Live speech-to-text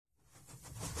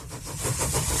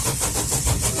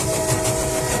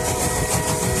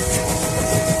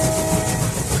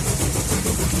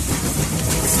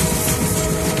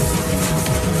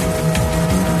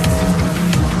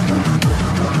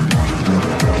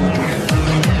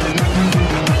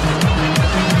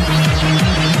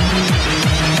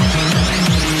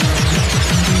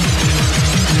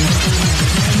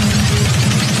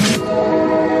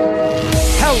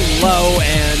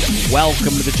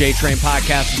Welcome to the J-Train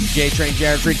Podcast. It's J-Train,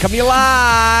 Jared Freid, coming to you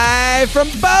live from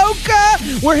Boca.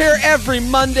 We're here every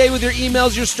Monday with your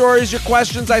emails, your stories, your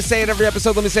questions. I say it every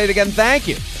episode. Let me say it again. Thank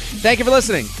you. Thank you for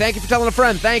listening. Thank you for telling a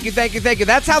friend. Thank you, thank you, thank you.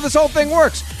 That's how this whole thing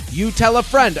works. You tell a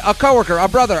friend, a coworker, a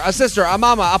brother, a sister, a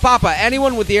mama, a papa,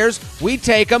 anyone with ears, we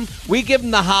take them, we give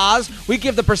them the ha's, we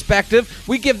give the perspective,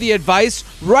 we give the advice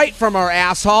right from our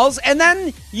assholes, and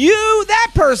then you,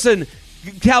 that person,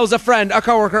 tells a friend, a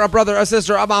coworker, a brother, a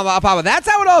sister, a mama, a papa. That's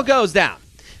how it all goes down.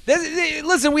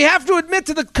 Listen, we have to admit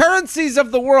to the currencies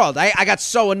of the world. I got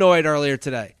so annoyed earlier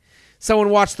today. Someone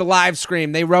watched the live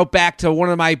stream. They wrote back to one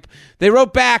of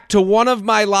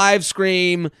my live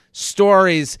stream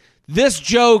stories. This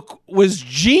joke was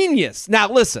genius. Now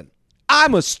listen,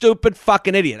 I'm a stupid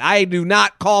fucking idiot. I do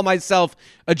not call myself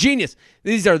a genius.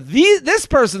 These are this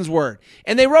person's word.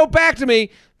 And they wrote back to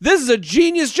me, this is a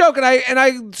genius joke. And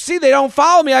I see they don't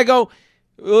follow me. I go,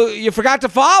 well, you forgot to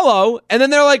follow. And then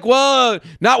they're like, well,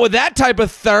 not with that type of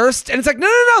thirst. And it's like, no,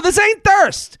 this ain't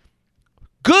thirst.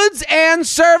 Goods and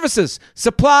services,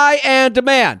 supply and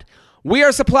demand. We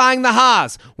are supplying the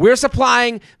ha's. We're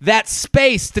supplying that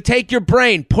space to take your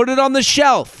brain, put it on the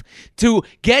shelf, to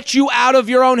get you out of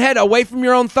your own head, away from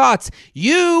your own thoughts.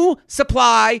 You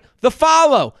supply the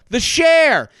follow, the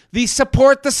share, the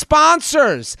support the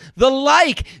sponsors, the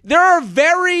like. There are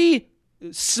very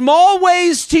small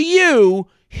ways to you,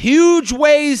 huge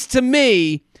ways to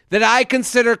me that I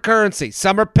consider currency.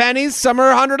 Some are pennies, some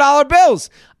are $100 bills.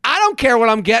 I don't care what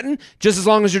I'm getting, just as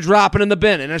long as you're dropping in the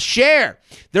bin. And a share.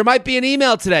 There might be an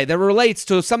email today that relates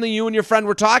to something you and your friend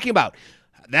were talking about.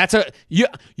 That's all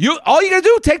you gotta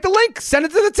do, take the link, send it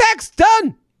to the text,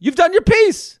 done. You've done your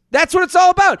piece. That's what it's all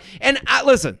about. And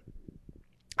listen,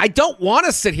 I don't want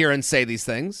to sit here and say these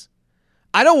things.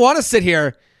 I don't want to sit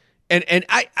here and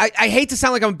I hate to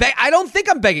sound like I'm begging. I don't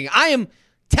think I'm begging. I am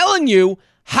telling you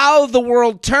how the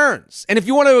world turns. And if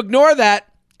you want to ignore that,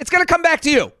 it's going to come back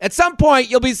to you. At some point,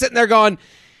 you'll be sitting there going,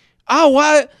 oh,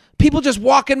 what? People just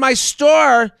walk in my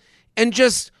store and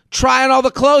just try on all the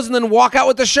clothes and then walk out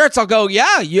with the shirts. I'll go,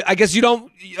 yeah, I guess you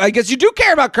do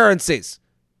care about currencies.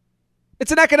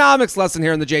 It's an economics lesson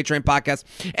here in the J-Train Podcast.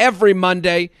 Every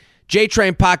Monday,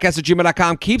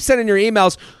 jtrainpodcast@gmail.com. Keep sending your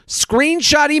emails.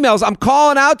 Screenshot emails. I'm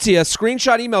calling out to you.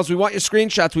 Screenshot emails. We want your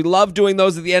screenshots. We love doing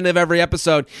those at the end of every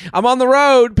episode. I'm on the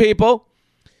road, people.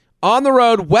 On the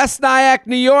road, West Nyack,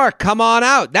 New York. Come on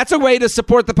out. That's a way to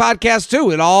support the podcast, too.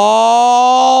 It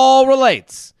all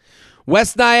relates.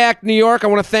 West Nyack, New York. I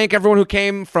want to thank everyone who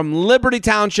came from Liberty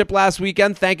Township last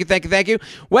weekend. Thank you, thank you, thank you.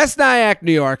 West Nyack,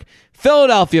 New York.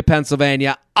 Philadelphia,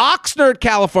 Pennsylvania. Oxnard,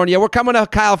 California. We're coming to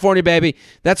California, baby.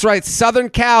 That's right. Southern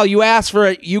Cal. You asked for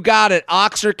it. You got it.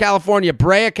 Oxnard, California.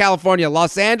 Brea, California.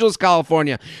 Los Angeles,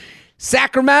 California.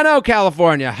 Sacramento,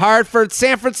 California, Hartford,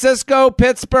 San Francisco,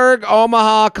 Pittsburgh,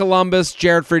 Omaha, Columbus,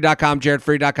 jaredfreid.com,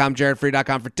 jaredfreid.com,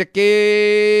 jaredfreid.com for tickets.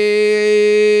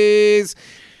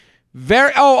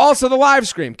 Also the live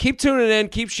stream. Keep tuning in,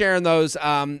 keep sharing those.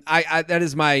 That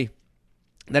is my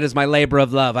labor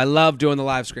of love. I love doing the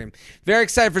live stream. Very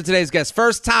excited for today's guest.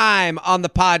 First time on the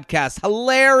podcast.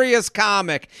 Hilarious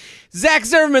comic. Zach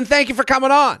Zimmerman, thank you for coming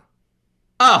on.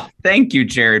 Oh, thank you,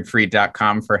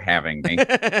 jaredfreid.com, for having me.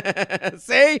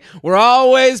 See, we're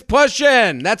always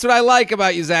pushing. That's what I like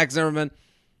about you, Zach Zimmerman.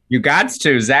 You got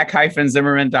to.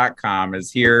 Zach-Zimmerman.com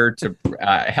is here to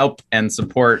help and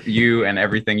support you and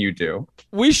everything you do.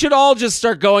 We should all just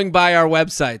start going by our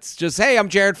websites. Just, hey, I'm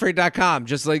jaredfreid.com.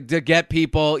 Just like to get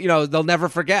people, they'll never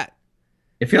forget.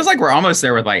 It feels like we're almost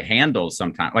there with like handles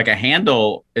sometimes. Like a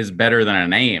handle is better than a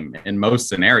name in most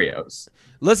scenarios.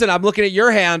 Listen, I'm looking at your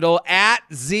handle at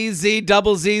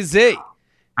ZZZZ.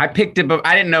 I picked it, but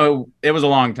I didn't know it was a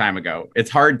long time ago. It's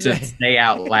hard to say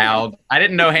out loud. I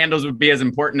didn't know handles would be as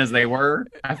important as they were.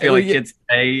 I feel like kids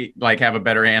today have a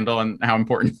better handle on how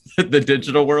important the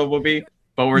digital world will be.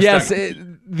 But we're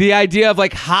the idea of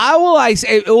how will I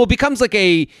say it becomes like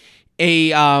a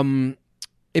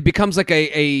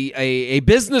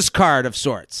business card of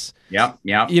sorts. Yep.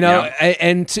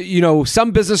 And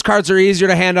some business cards are easier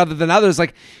to hand over than others.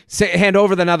 I'm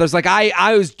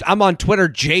on Twitter,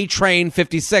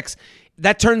 JTrain56.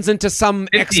 That turns into some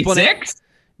explanation.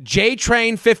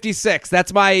 JTrain56.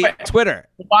 That's my Twitter.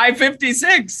 Why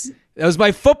 56? That was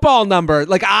my football number.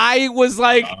 I was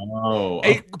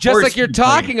just like you're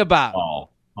talking about.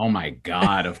 Oh my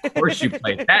God! Of course you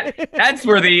played that. That's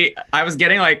where I was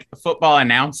getting football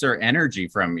announcer energy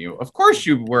from you. Of course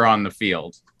you were on the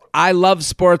field. I love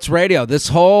sports radio. This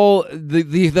whole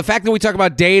the fact that we talk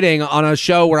about dating on a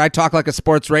show where I talk like a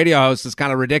sports radio host is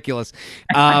kind of ridiculous.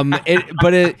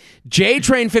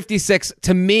 JTrain 56,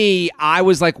 to me, I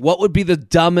was like, what would be the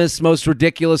dumbest, most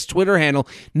ridiculous Twitter handle?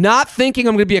 Not thinking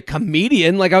I'm going to be a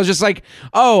comedian. Like, I was just like,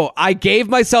 oh, I gave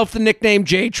myself the nickname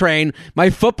JTrain.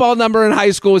 My football number in high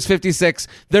school was 56.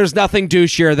 There's nothing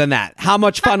douchier than that. How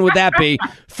much fun would that be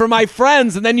for my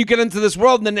friends? And then you get into this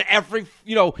world, and then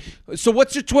so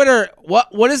what's your Twitter?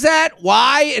 What is that?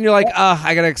 Why? And you're like,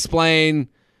 I got to explain,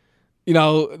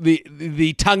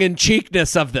 the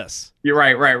tongue-in-cheekness of this. You're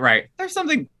right. There's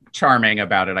something charming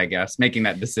about it, I guess, making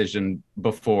that decision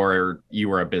before you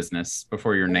were a business,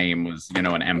 before your name was,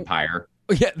 an empire.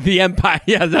 Yeah, the empire.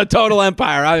 Yeah, the total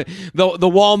empire. The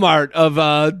Walmart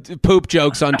of poop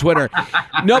jokes on Twitter.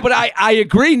 No, but I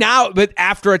agree now. But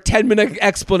after a 10-minute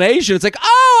explanation, it's like,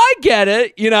 oh, I get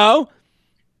it.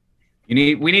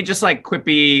 We need just like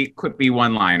quippy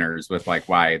one-liners with like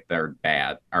why they're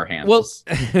bad, our handles.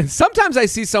 Well, sometimes I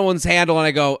see someone's handle and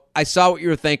I go, I saw what you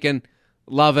were thinking.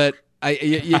 Love it.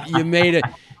 You made it.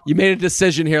 You made a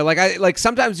decision here. Like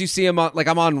sometimes you see them on, like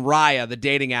I'm on Raya, the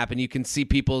dating app, and you can see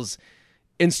people's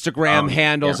Instagram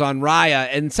handles on Raya.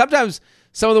 And sometimes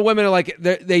some of the women are like,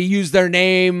 they use their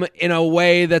name in a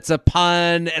way that's a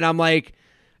pun. And I'm like,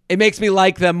 it makes me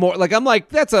like them more. Like, I'm like,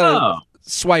 that's a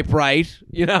swipe right,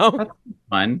 That's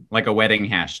fun. Like a wedding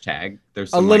hashtag.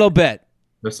 There's a little bit.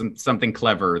 There's something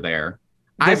clever there.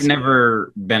 I've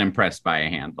never been impressed by a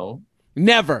handle.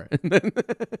 Never.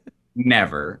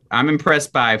 Never. I'm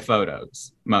impressed by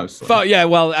photos mostly. Yeah,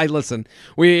 well, listen.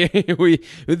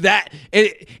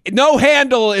 No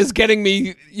handle is getting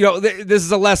me. This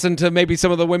is a lesson to maybe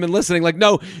some of the women listening. Like,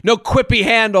 no quippy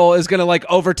handle is going to like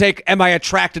overtake. Am I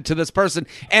attracted to this person?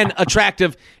 And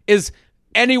attractive is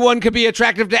anyone could be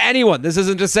attractive to anyone. This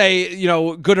isn't to say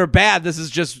good or bad. This is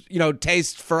just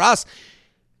taste for us.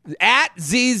 At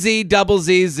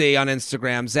ZZZZ on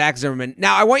Instagram, Zach Zimmerman.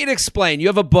 Now, I want you to explain. You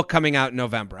have a book coming out in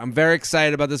November. I'm very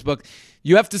excited about this book.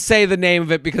 You have to say the name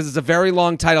of it because it's a very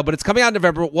long title, but it's coming out in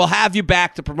November. We'll have you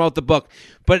back to promote the book,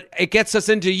 but it gets us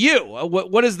into you.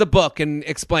 What is the book, and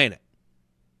explain it?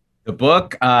 The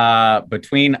book,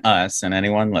 between us and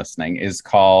anyone listening, is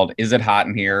called Is It Hot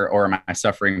in Here, or Am I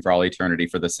Suffering for All Eternity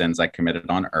for the Sins I Committed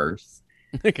on Earth?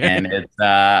 Okay. And it's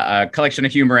a collection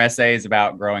of humor essays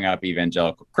about growing up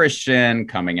evangelical Christian,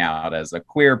 coming out as a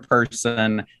queer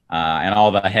person, and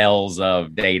all the hells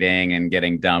of dating and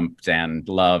getting dumped, and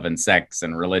love and sex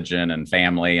and religion and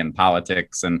family and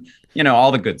politics and,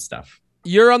 all the good stuff.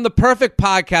 You're on the perfect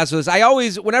podcast with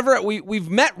this. Whenever we've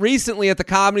met recently at the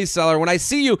Comedy Cellar, when I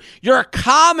see you, you're a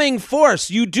calming force.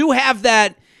 You do have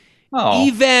that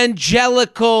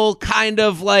evangelical kind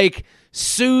of like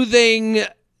soothing,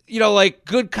 like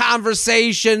good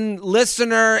conversation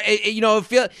listener.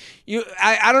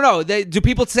 I don't know. Do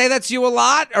people say that to you a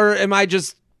lot, or am I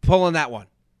just pulling that one?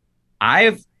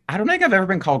 I don't think I've ever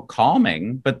been called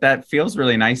calming, but that feels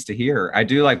really nice to hear. I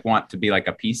do want to be like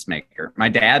a peacemaker. My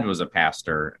dad was a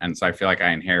pastor, and so I feel like I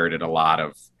inherited a lot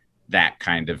of that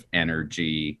kind of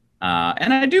energy.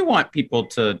 And I do want people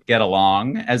to get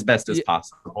along as best as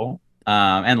possible,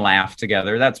 and laugh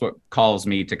together. That's what calls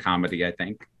me to comedy, I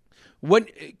think. When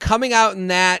coming out in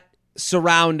that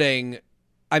surrounding,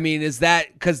 I mean, is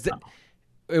that because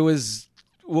it was,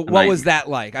 what was that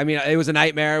like? I mean, it was a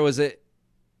nightmare. Was it?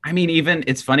 I mean, even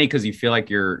it's funny because you feel like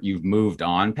you've moved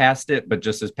on past it. But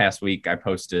just this past week, I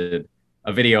posted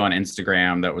a video on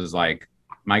Instagram that was like,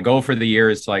 my goal for the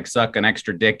year is to suck an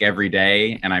extra dick every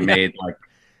day. And I mimed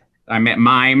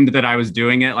that I was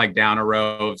doing it down a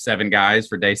row of 7 guys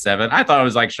for day 7. I thought it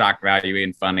was shock value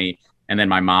and funny. And then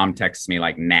my mom texts me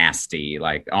nasty,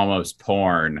 almost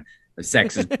porn.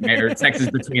 Sex is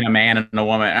between a man and a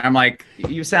woman. And I'm like,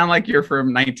 you sound like you're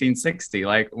from 1960.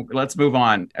 Let's move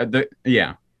on.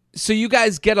 Yeah. So you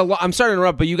guys get along. I'm sorry to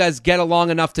interrupt, but you guys get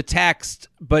along enough to text.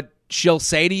 But she'll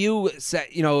say to you,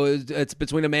 it's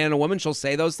between a man and a woman. She'll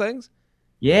say those things.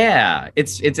 Yeah,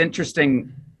 it's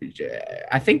interesting.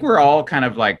 I think we're all kind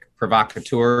of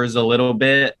provocateurs a little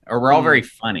bit, or we're all very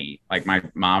funny. My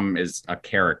mom is a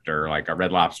character, a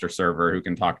Red Lobster server who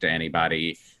can talk to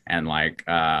anybody and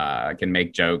can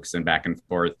make jokes and back and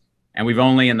forth. And we've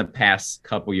only in the past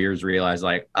couple years realized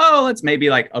let's maybe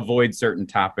avoid certain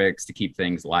topics to keep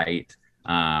things light.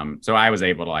 So I was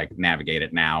able to navigate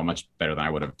it now much better than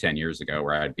I would have 10 years ago,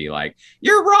 where I'd be like,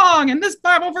 you're wrong. And this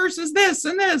Bible verse is this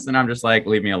and this. And I'm just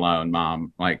leave me alone,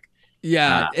 Mom.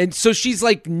 Yeah. And so she's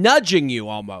nudging you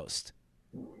almost.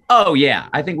 Oh, yeah.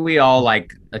 I think we all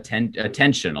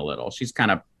attention a little. She's kind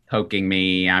of poking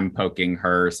me. I'm poking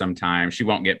her sometimes. She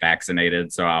won't get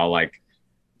vaccinated. So I'll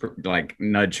like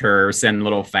nudge her, send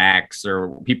little facts,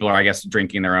 or people are, I guess,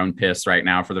 drinking their own piss right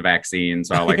now for the vaccine.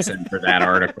 So I'll like send her that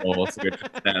article. It's a good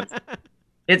success.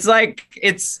 It's like,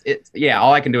 yeah,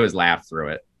 all I can do is laugh through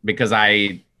it because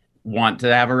I want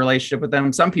to have a relationship with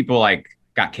them. Some people like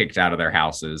got kicked out of their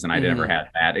houses and I never had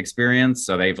that experience.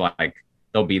 So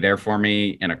they'll be there for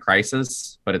me in a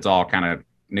crisis, but it's all kind of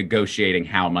negotiating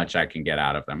how much I can get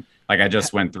out of them. Like I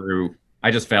just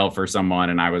fell for someone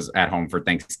and I was at home for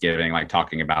Thanksgiving, like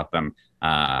talking about them.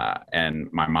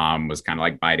 And my mom was kind of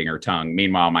like biting her tongue.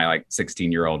 Meanwhile, my like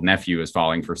 16-year-old nephew is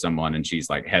falling for someone and she's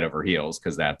like head over heels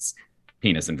because that's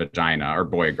penis and vagina or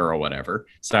boy, girl, whatever.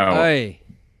 So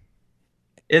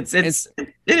it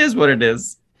is what it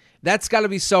is. That's got to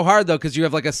be so hard though, because you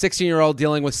have like a 16-year-old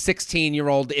dealing with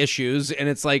 16-year-old issues, and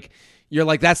it's like you're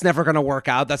like, that's never going to work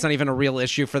out. That's not even a real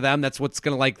issue for them. That's what's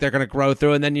going to like they're going to grow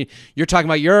through, and then you're talking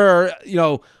about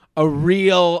a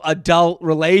real adult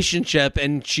relationship,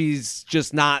 and she's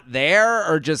just not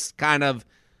there, or just kind of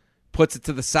puts it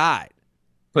to the side.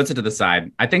 Puts it to the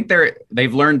side. I think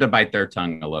they've learned to bite their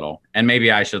tongue a little, and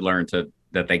maybe I should learn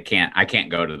that I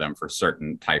can't go to them for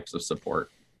certain types of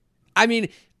support. I mean,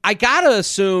 I got to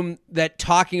assume that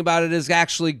talking about it is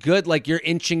actually good. Like you're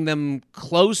inching them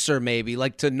closer, maybe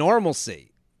like to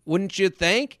normalcy. Wouldn't you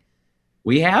think?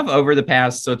 We have over the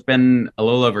past, so it's been a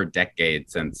little over a decade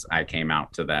since I came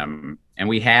out to them,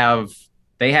 and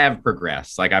they have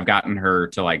progressed. Like I've gotten her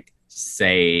to like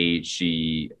say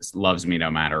she loves me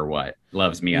no matter what,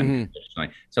 loves me unconditionally.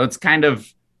 So it's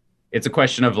a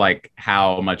question of like,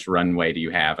 how much runway do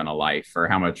you have in a life, or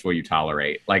how much will you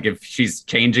tolerate? Like if she's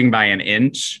changing by an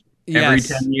inch every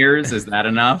 10 years, is that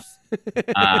enough?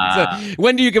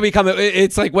 When do you become,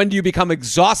 it's like, when do you become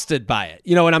exhausted by it?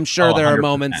 And I'm sure there are 100%.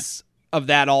 moments of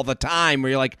that all the time where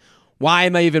you're like, why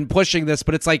am I even pushing this?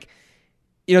 But it's like,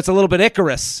 it's a little bit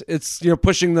Icarus. It's,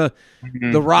 pushing the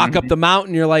rock up the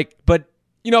mountain. You're like, but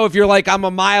if you're like, I'm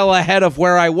a mile ahead of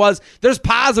where I was, there's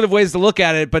positive ways to look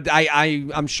at it, but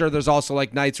I'm sure there's also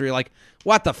like nights where you're like,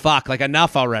 what the fuck? Like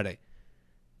enough already.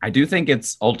 I do think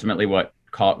it's ultimately what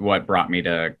brought me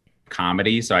to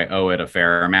comedy. So I owe it a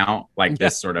fair amount. Like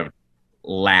this sort of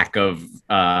lack of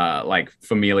like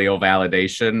familial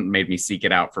validation made me seek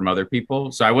it out from other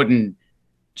people. So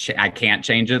I can't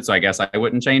change it. So I guess I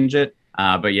wouldn't change it.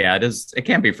 But yeah, it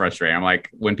can be frustrating. I'm like,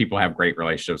 when people have great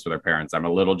relationships with their parents, I'm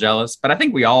a little jealous, but I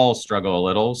think we all struggle a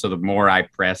little. So the more I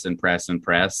press and press and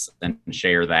press and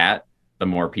share that, the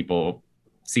more people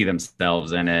see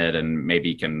themselves in it and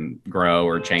maybe can grow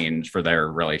or change for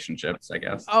their relationships, I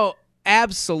guess. Oh,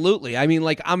 absolutely. I mean,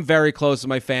 like I'm very close to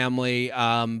my family.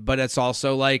 But it's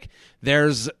also like,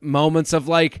 there's moments of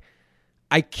like,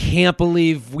 I can't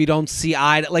believe we don't see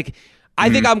eye to, like, I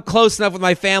think I'm close enough with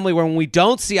my family where when we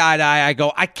don't see eye to eye, I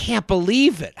go, I can't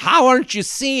believe it. How aren't you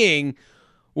seeing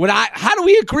how do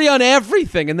we agree on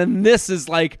everything? And then this is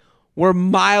like, we're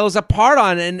miles apart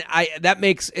on it. And that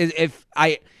makes, if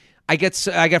I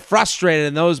get frustrated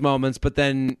in those moments, but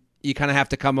then you kind of have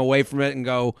to come away from it and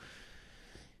go,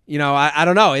 I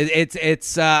don't know.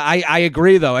 I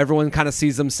agree though. Everyone kind of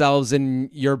sees themselves in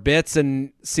your bits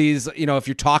and sees, if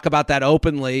you talk about that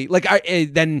openly, like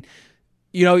then,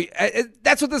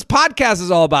 that's what this podcast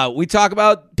is all about. We talk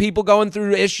about people going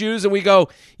through issues and we go,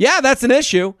 yeah, that's an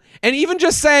issue. And even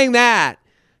just saying that,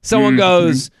 someone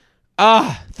goes,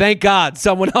 thank God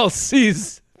someone else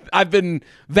sees I've been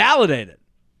validated.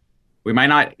 We might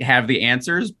not have the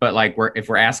answers, but like if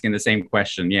we're asking the same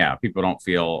question, yeah, people don't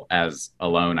feel as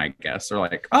alone, I guess. They're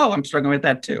like, oh, I'm struggling with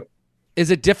that too.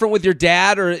 Is it different with your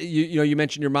dad, or you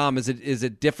mentioned your mom? Is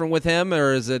it different with him,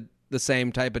 or is it the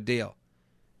same type of deal?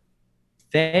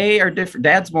 They are different.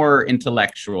 Dad's more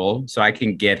intellectual, so I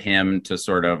can get him to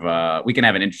sort of, we can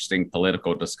have an interesting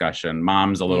political discussion.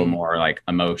 Mom's a little more like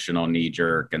emotional, knee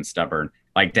jerk and stubborn.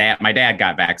 Like my dad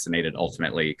got vaccinated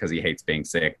ultimately because he hates being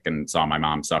sick and saw my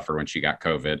mom suffer when she got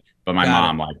COVID. But my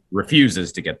mom like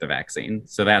refuses to get the vaccine.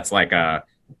 So that's like a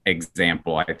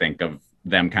example, I think, of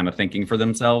them kind of thinking for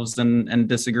themselves and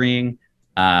disagreeing.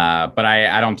 But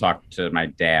I don't talk to my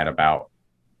dad about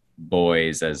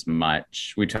boys as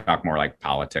much. We talk more like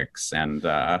politics and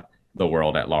the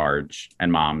world at large,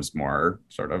 and mom's more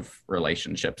sort of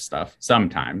relationship stuff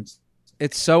sometimes.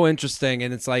 It's so interesting,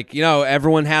 and it's like,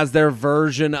 everyone has their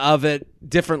version of it,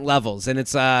 different levels, and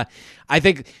it's I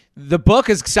think the book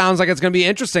sounds like it's going to be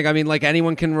interesting. I mean, like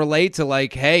anyone can relate to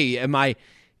like, hey, am I,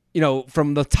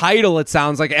 from the title it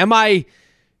sounds like, am I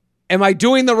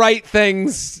doing the right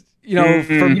things,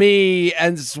 for me,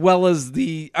 as well as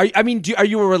are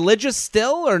you a religious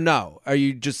still, or no? Are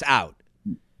you just out?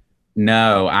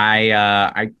 No,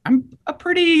 I'm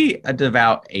a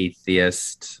devout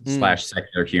atheist Mm. slash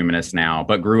secular humanist now,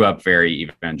 but grew up very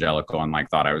evangelical and like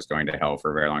thought I was going to hell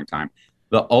for a very long time.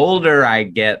 The older I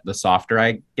get, the softer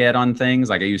I get on things.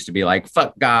 Like I used to be like,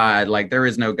 fuck God, like there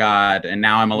is no God. And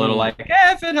now I'm a little Mm. like,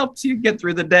 if it helps you get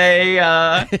through the day,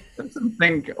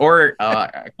 something, or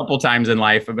a couple times in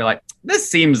life, I'll be like, this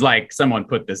seems like someone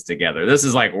put this together. This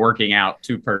is like working out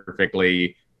too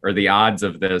perfectly, or the odds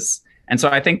of this. And so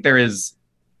I think there is,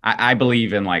 I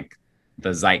believe in like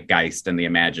the zeitgeist and the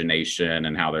imagination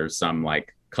and how there's some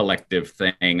like collective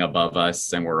thing above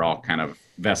us and we're all kind of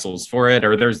vessels for it,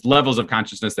 or there's levels of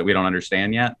consciousness that we don't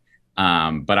understand yet.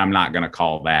 But I'm not going to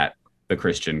call that the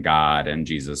Christian God and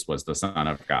Jesus was the Son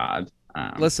of God.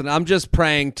 Listen, I'm just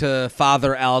praying to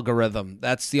Father Algorithm.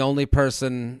 That's the only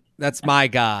person. That's my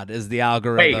God, is the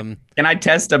algorithm. Wait, can I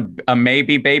test a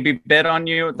maybe baby bit on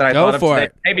you that I Go thought of for today?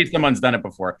 it. Maybe someone's done it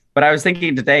before, but I was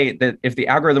thinking today that if the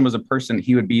algorithm was a person,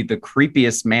 he would be the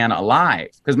creepiest man alive.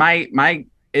 Because my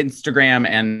Instagram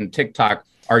and TikTok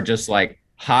are just like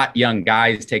hot young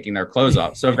guys taking their clothes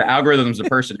off. So if the algorithm's a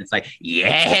person, it's like,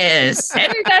 yes,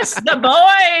 send us the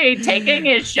boy taking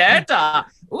his shirt off.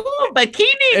 Ooh,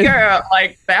 bikini girl.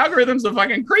 Like the algorithm's a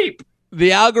fucking creep.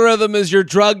 The algorithm is your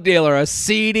drug dealer, a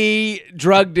seedy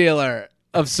drug dealer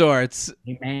of sorts.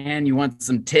 Hey man, you want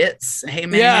some tits? Hey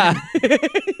man, Yeah.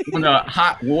 you want a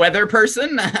hot weather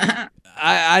person?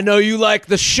 I know you like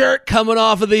the shirt coming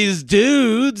off of these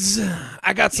dudes.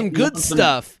 I got some good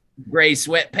stuff. Gray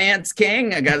sweatpants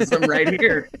king. I got some right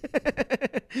here.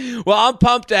 Well, I'm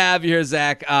pumped to have you here,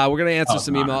 Zach. We're going to answer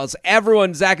some emails.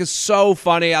 Everyone, Zach is so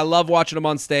funny. I love watching him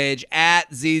on stage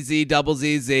at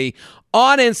ZZZZ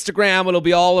on Instagram. It'll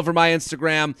be all over my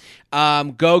Instagram.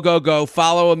 Go.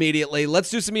 Follow immediately.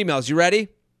 Let's do some emails. You ready?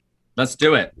 Let's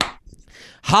do it.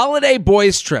 Holiday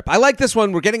boys trip. I like this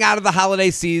one. We're getting out of the holiday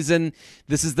season.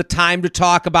 This is the time to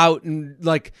talk about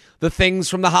like the things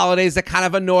from the holidays that kind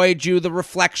of annoyed you, the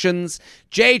reflections.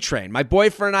 J-Train. My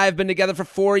boyfriend and I have been together for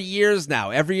 4 years now.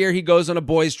 Every year he goes on a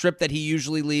boys trip that he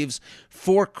usually leaves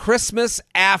for Christmas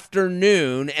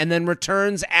afternoon and then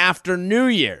returns after New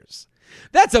Year's.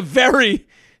 That's a very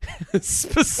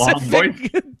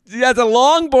specific. That's a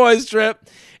long boys trip.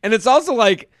 And it's also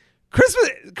like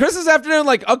Christmas afternoon,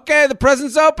 like, okay, the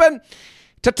present's open.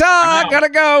 Ta-ta, gotta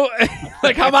go.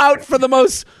 Like, I'm out for the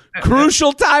most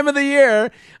crucial time of the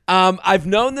year. I've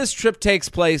known this trip takes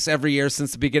place every year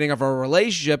since the beginning of our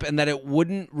relationship and that it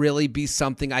wouldn't really be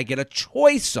something I get a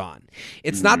choice on.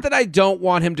 It's not that I don't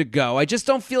want him to go. I just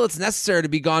don't feel it's necessary to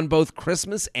be gone both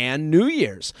Christmas and New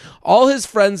Year's. All his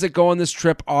friends that go on this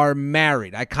trip are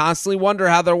married. I constantly wonder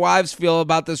how their wives feel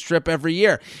about this trip every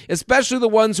year, especially the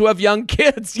ones who have young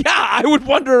kids. Yeah, I would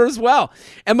wonder as well.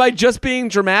 Am I just being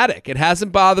dramatic? It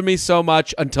hasn't bothered me so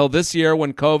much until this year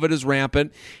when COVID is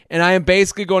rampant and I am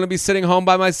basically going to be sitting home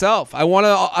by myself. I want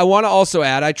to also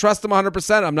add, I trust him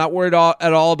 100%. I'm not worried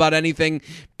at all about anything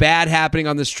bad happening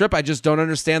on this trip. I just don't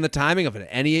understand the timing of it.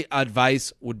 Any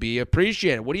advice would be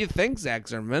appreciated. What do you think, Zach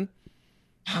Zimmerman?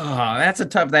 Oh,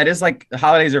 that is like the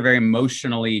holidays are very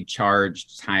emotionally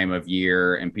charged time of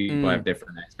year and people have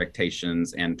different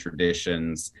expectations and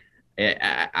traditions.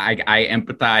 I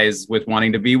empathize with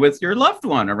wanting to be with your loved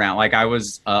one around. Like I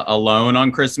was alone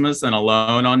on Christmas and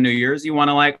alone on New Year's. You want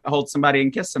to like hold somebody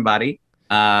and kiss somebody.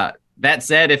 That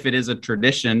said, if it is a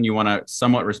tradition, you want to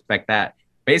somewhat respect that.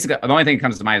 Basically, the only thing that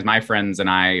comes to mind is my friends and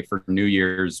I, for New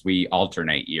Year's, we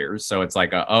alternate years. So it's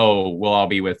like, we'll all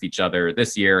be with each other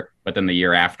this year, but then the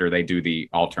year after they do the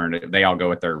alternative. They all go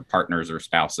with their partners or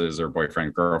spouses or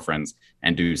boyfriend, girlfriends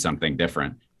and do something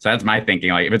different. So that's my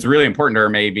thinking. Like if it's really important to her,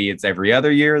 maybe it's every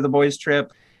other year, the boys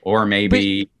trip, or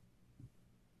maybe.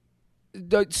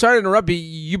 Sorry to interrupt you.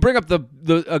 You bring up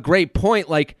a great point.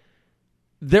 Like,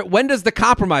 when does the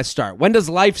compromise start? When does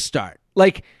life start?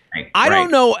 Like, I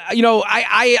don't know. You know,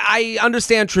 I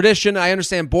understand tradition. I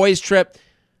understand boys trip.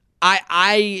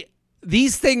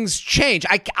 These things change.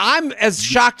 I'm as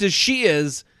shocked as she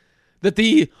is that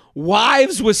the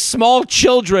wives with small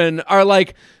children are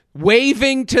like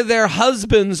waving to their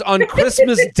husbands on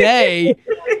Christmas Day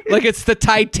like it's the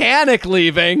Titanic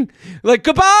leaving. Like,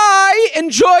 goodbye,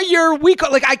 enjoy your week.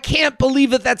 Like, I can't believe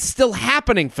that that's still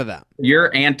happening for them.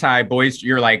 You're anti-boys.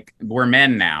 You're like, we're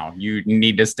men now. You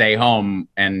need to stay home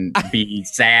and be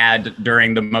sad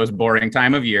during the most boring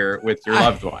time of year with your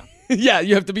loved one. Yeah,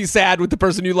 you have to be sad with the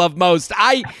person you love most.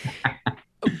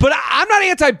 But I'm not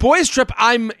anti-boys trip.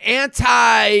 I'm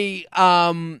anti...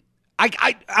 I'm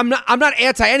not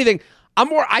anti anything. I'm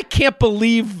more, I can't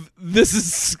believe this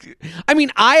is, I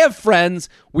mean, I have friends.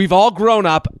 We've all grown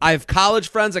up. I have college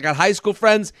friends. I got high school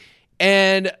friends.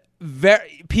 And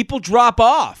people drop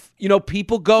off.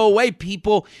 People go away.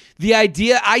 The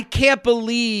idea, I can't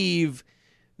believe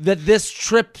that this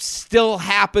trip still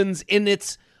happens in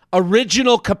its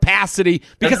original capacity,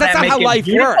 because that's not how life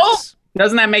works.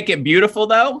 Doesn't that make it beautiful,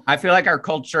 though? I feel like our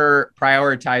culture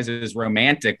prioritizes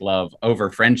romantic love over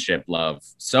friendship love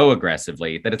so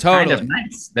aggressively that it's kind of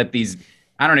nice that these,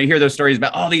 I don't know, you hear those stories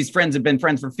about, these friends have been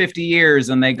friends for 50 years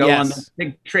and they go on this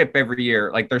big trip every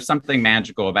year. Like, there's something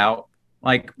magical about,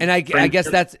 like, and I guess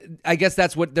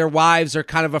that's what their wives are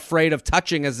kind of afraid of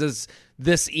touching, as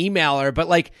this emailer. But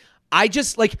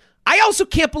I also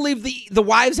can't believe the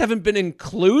wives haven't been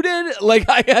included.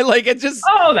 It's just.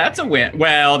 Oh, that's a win.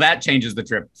 Well, that changes the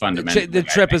trip fundamentally. The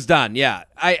trip is done. Yeah.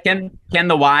 Can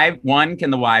the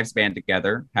wives band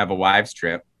together, have a wives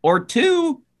trip, or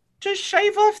two, just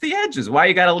shave off the edges? Why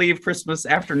you got to leave Christmas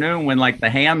afternoon when the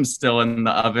ham's still in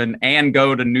the oven and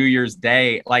go to New Year's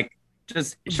Day?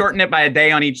 Just shorten it by a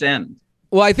day on each end.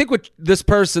 Well, I think what this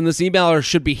emailer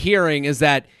should be hearing is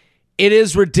that it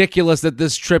is ridiculous that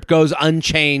this trip goes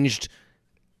unchanged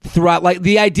throughout.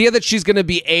 The idea that she's going to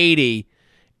be 80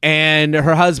 and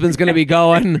her husband's going to be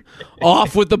going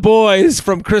off with the boys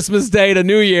from Christmas Day to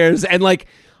New Year's, and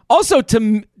also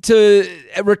to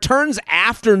returns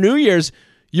after New Year's,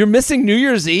 you're missing New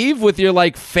Year's Eve with your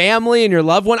family and your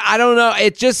loved one. I don't know.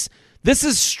 This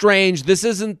is strange. This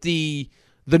isn't the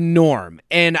norm.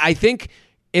 And I think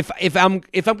if I'm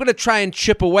going to try and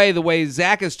chip away the way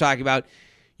Zach is talking about,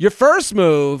 your first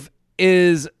move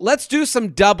is, let's do some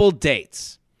double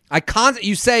dates.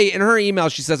 You say in her email,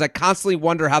 she says, I constantly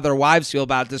wonder how their wives feel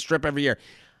about this trip every year.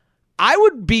 I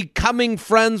would be becoming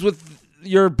friends with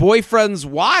your boyfriend's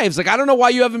wives. I don't know why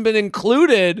you haven't been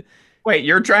included. Wait,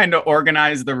 you're trying to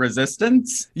organize the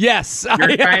resistance? Yes.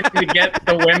 You're trying to get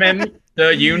the women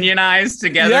to unionize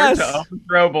together to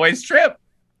overthrow boys' trip.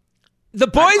 The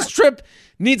boys' trip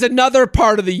needs another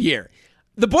part of the year.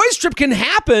 The boys' trip can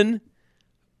happen.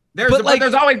 There's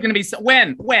always going to be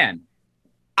when.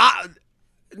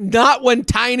 Not when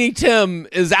Tiny Tim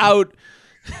is out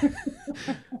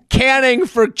canning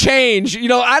for change. I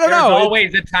don't know. There's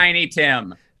always a Tiny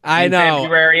Tim. I know.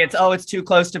 February, it's too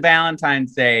close to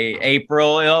Valentine's Day.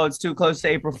 April, it's too close to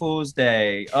April Fool's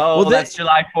Day. That's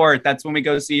July 4th. That's when we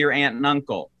go see your aunt and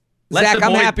uncle. Zach,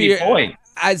 I'm happy.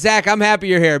 Zach, I'm happy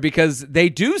you're here, because they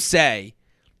do say,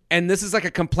 and this is a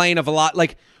complaint of a lot,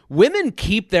 women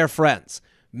keep their friends.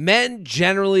 Men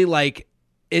generally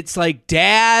it's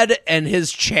dad and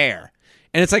his chair.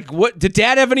 And it's what, did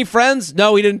dad have any friends?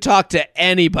 No, he didn't talk to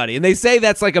anybody. And they say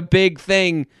that's a big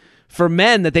thing for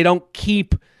men, that they don't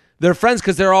keep their friends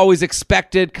because they're always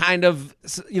expected kind of,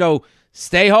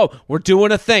 stay home. We're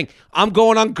doing a thing. I'm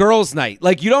going on girls' night.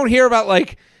 You don't hear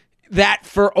about that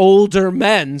for older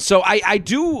men. So I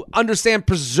do understand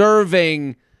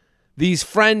preserving these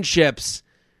friendships,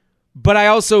 but I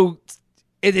also,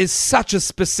 it is such a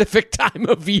specific time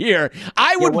of year.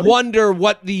 I would wonder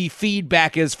what the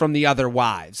feedback is from the other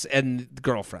wives and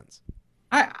girlfriends.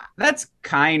 That's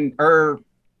kind,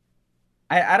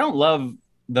 I don't love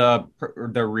the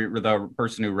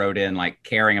person who wrote in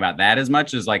caring about that as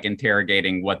much as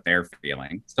interrogating what they're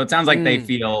feeling. So it sounds like they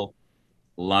feel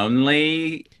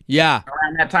lonely. Yeah.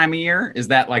 Around that time of year. Is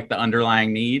that the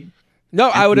underlying need? No,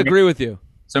 I would agree with you.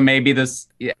 So maybe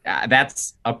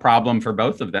that's a problem for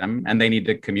both of them, and they need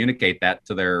to communicate that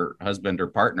to their husband or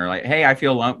partner. Hey, I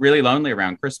feel really lonely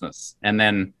around Christmas. And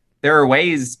then there are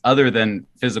ways other than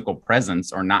physical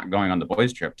presence or not going on the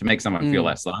boys' trip to make someone feel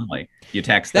less lonely. You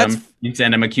text them, you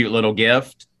send them a cute little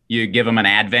gift, you give them an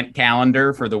advent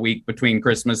calendar for the week between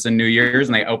Christmas and New Year's,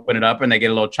 and they open it up and they get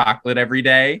a little chocolate every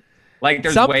day.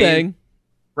 There's something, ways,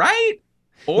 right?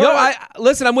 Or,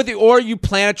 listen, I'm with you. Or you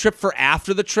plan a trip for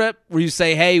after the trip, where you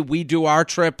say, "Hey, we do our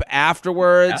trip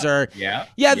afterwards." Yeah.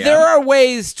 There are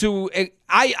ways to.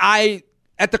 I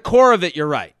at the core of it, you're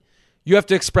right. You have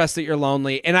to express that you're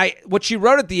lonely. And what she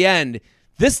wrote at the end,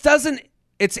 this doesn't.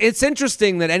 It's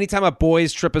interesting that anytime a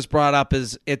boys' trip is brought up,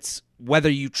 it's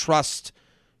whether you trust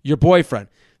your boyfriend.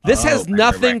 This has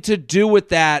nothing to do with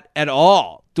that at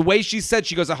all. The way she said,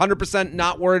 she goes 100%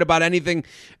 not worried about anything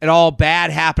at all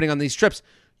bad happening on these trips.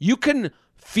 You can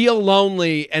feel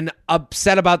lonely and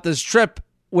upset about this trip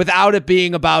without it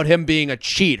being about him being a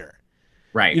cheater.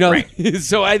 Right.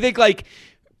 So I think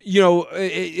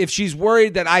if she's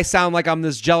worried that I sound like I'm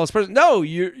this jealous person, no,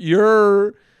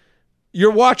 you're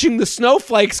watching the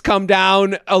snowflakes come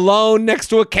down alone next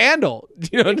to a candle.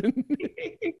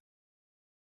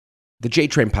 The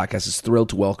J-Train Podcast is thrilled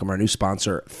to welcome our new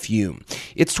sponsor, Fume.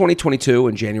 It's 2022,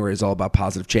 and January is all about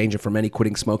positive change, and for many,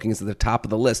 quitting smoking is at the top of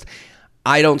the list.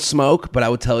 I don't smoke, but I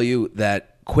would tell you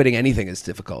that quitting anything is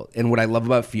difficult. And what I love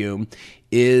about Fume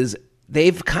is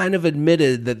they've kind of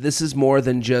admitted that this is more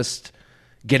than just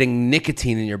getting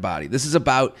nicotine in your body. This is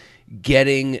about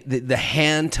getting the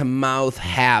hand-to-mouth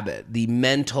habit, the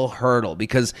mental hurdle,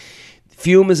 because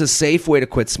Fume is a safe way to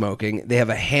quit smoking. They have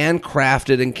a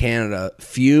handcrafted in Canada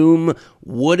Fume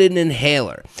wooden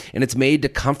inhaler, and it's made to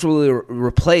comfortably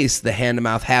replace the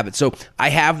hand-to-mouth habit. So I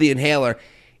have the inhaler.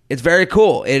 It's very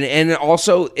cool. And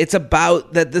also, it's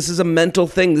about that this is a mental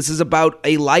thing. This is about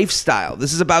a lifestyle.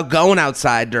 This is about going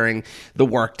outside during the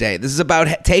workday. This is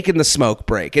about taking the smoke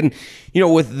break. And, you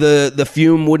know, with the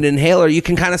Fume wooden inhaler, you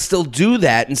can kind of still do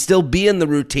that and still be in the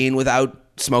routine without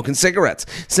smoking cigarettes.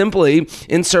 Simply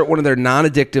insert one of their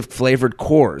non-addictive flavored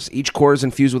cores. Each core is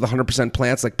infused with 100%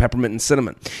 plants like peppermint and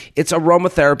cinnamon. It's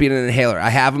aromatherapy in an inhaler.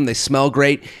 I have them. They smell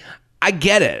great. I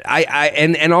get it.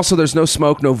 And also there's no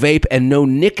smoke, no vape, and no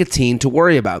nicotine to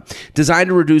worry about. Designed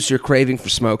to reduce your craving for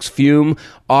smokes, Fume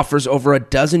offers over a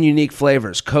dozen unique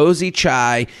flavors: cozy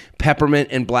chai, peppermint,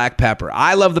 and black pepper.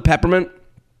 I love the peppermint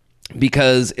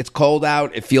because it's cold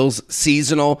out. It feels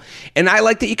seasonal. And I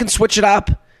like that you can switch it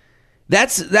up.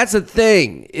 That's the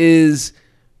thing, is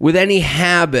with any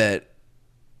habit,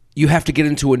 you have to get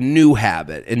into a new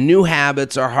habit. And new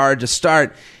habits are hard to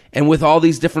start. And with all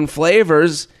these different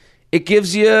flavors, it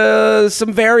gives you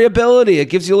some variability. It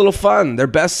gives you a little fun. Their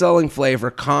best-selling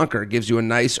flavor, Conquer, gives you a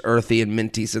nice earthy and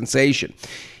minty sensation.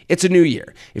 It's a new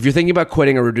year. If you're thinking about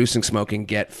quitting or reducing smoking,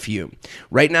 get Fume.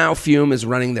 Right now, Fume is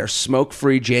running their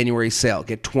smoke-free January sale.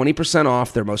 Get 20%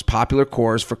 off their most popular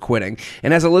cores for quitting.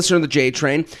 And as a listener of the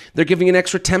J-Train, they're giving you an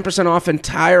extra 10% off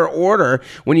entire order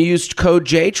when you use code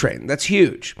J-Train. That's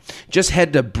huge. Just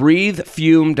head to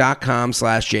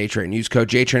breathefume.com/J-Train. Use code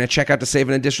J-Train at checkout to save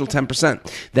an additional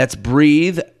 10%. That's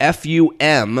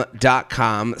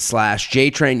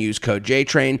breathefum.com/J-Train. Use code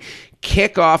J-Train.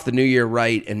 Kick off the new year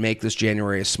right and make this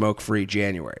January a smoke-free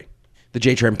January. The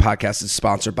J-Train podcast is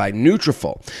sponsored by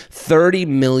Nutrafol. 30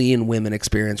 million women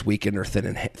experience weakened or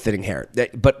thinning hair,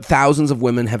 but thousands of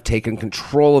women have taken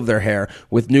control of their hair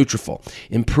with Nutrafol.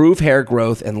 Improve hair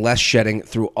growth and less shedding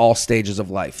through all stages of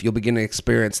life. You'll begin to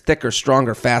experience thicker,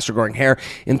 stronger, faster-growing hair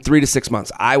in 3 to 6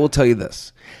 months. I will tell you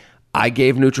this. I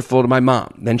gave Nutrafol to my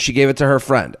mom. Then she gave it to her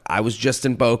friend. I was just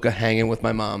in Boca hanging with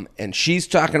my mom, and she's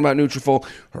talking about Nutrafol.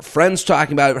 Her friend's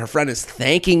talking about it. Her friend is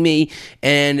thanking me,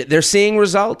 and they're seeing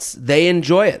results. They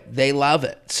enjoy it. They love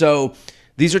it. So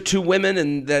these are two women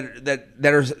and that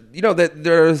are, you know, that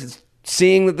they're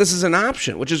seeing that this is an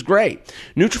option, which is great.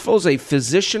 Nutrafol is a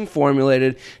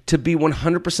physician-formulated to be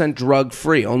 100%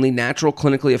 drug-free, only natural,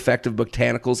 clinically effective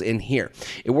botanicals in here.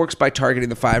 It works by targeting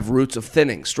the 5 roots of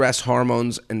thinning: stress,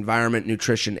 hormones, environment,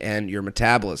 nutrition, and your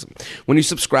metabolism. When you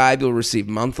subscribe, you'll receive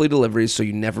monthly deliveries so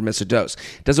you never miss a dose.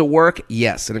 Does it work?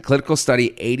 Yes. In a clinical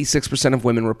study, 86% of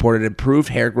women reported improved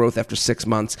hair growth after 6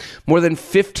 months. More than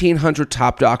 1,500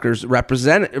 top doctors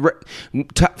recommend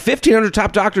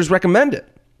it.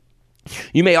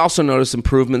 You may also notice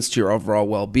improvements to your overall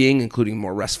well-being, including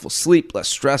more restful sleep, less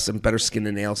stress, and better skin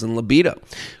and nails and libido.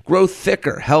 Grow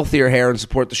thicker, healthier hair and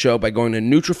support the show by going to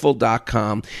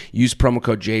Nutrafol.com. Use promo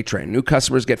code JTRAIN. New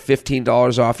customers get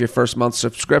 $15 off your first month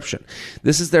subscription.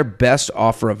 This is their best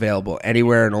offer available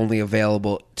anywhere and only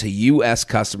available to U.S.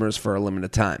 customers for a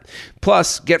limited time.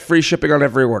 Plus, get free shipping on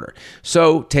every order.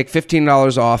 So take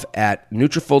 $15 off at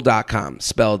Nutrafol.com,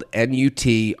 spelled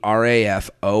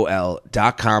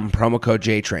Nutrafol.com, promo code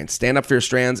JTRAIN. Stand up for your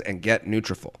strands and get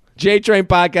Nutrafol. JTrain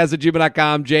Podcast at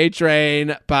gmail.com.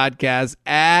 JTrain Podcast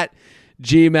at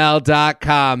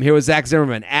gmail.com. Here was Zach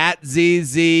Zimmerman at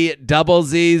ZZZZ.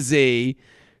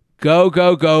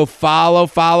 Go.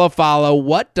 Follow.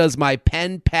 What does my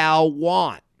pen pal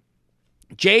want?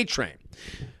 JTrain.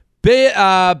 Been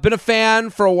a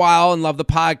fan for a while and love the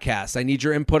podcast. I need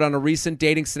your input on a recent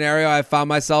dating scenario I found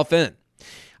myself in.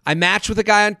 I matched with a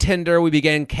guy on Tinder. We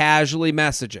began casually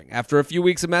messaging. After a few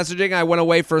weeks of messaging, I went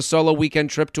away for a solo weekend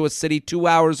trip to a city 2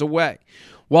 hours away.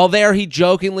 While there, he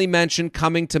jokingly mentioned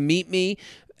coming to meet me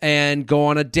and go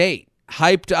on a date.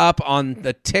 Hyped up on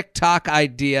the TikTok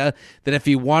idea that if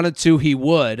he wanted to, he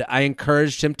would, I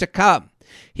encouraged him to come.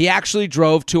 He actually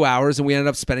drove 2 hours, and we ended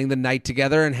up spending the night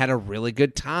together and had a really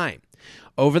good time.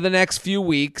 Over the next few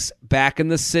weeks, back in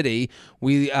the city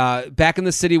we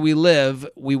live,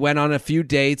 we went on a few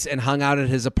dates and hung out at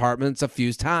his apartments a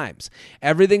few times.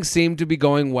 Everything seemed to be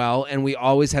going well, and we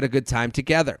always had a good time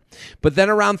together. But then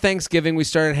around Thanksgiving, we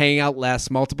started hanging out less.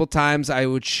 Multiple times, I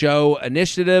would show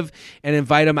initiative and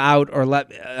invite him out or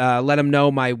let him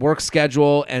know my work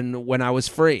schedule and when I was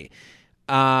free.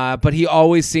 But he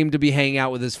always seemed to be hanging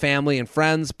out with his family and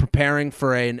friends, preparing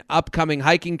for an upcoming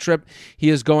hiking trip he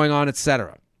is going on,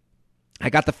 etc. I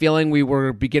got the feeling we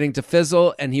were beginning to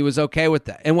fizzle, and he was okay with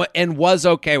that, and was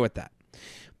okay with that.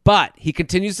 But he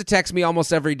continues to text me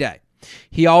almost every day.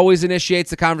 He always initiates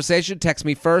the conversation, texts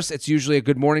me first. It's usually a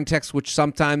good morning text, which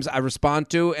sometimes I respond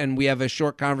to, and we have a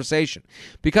short conversation.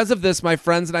 Because of this, my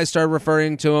friends and I started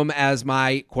referring to him as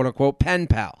my quote-unquote pen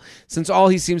pal, since all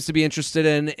he seems to be interested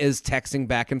in is texting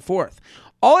back and forth.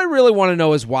 All I really want to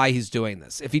know is why he's doing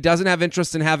this. If he doesn't have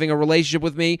interest in having a relationship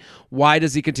with me, why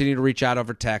does he continue to reach out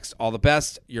over text? All the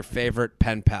best, your favorite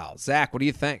pen pal. Zach, what do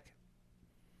you think?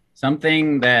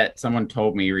 Something that someone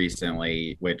told me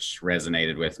recently, which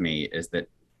resonated with me, is that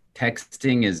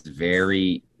texting is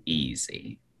very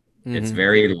easy. Mm-hmm. It's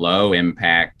very low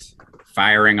impact.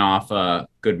 Firing off a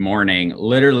good morning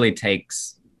literally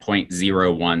takes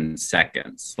 0.01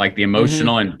 seconds. Like the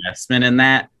emotional investment in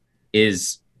that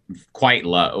is quite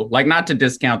low. Like, not to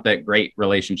discount that great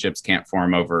relationships can't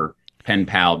form over pen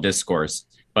pal discourse,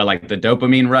 but like the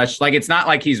dopamine rush, like it's not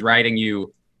like he's writing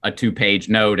you a 2-page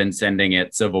note and sending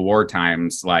it Civil War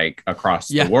times like across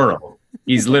the world.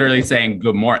 He's literally saying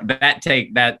good morning.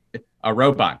 That a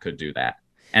robot could do that.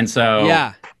 And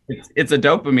so it's a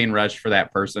dopamine rush for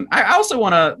that person. I also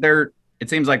want to it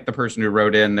seems like the person who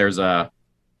wrote in, there's a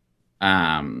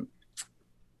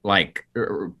like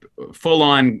full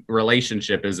on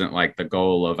relationship isn't like the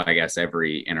goal of, I guess,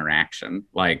 every interaction,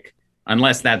 like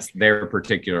unless that's their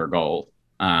particular goal.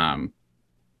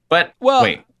 But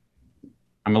wait.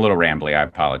 I'm a little rambly. I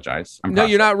apologize. No,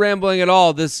 you're not rambling at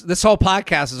all. This whole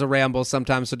podcast is a ramble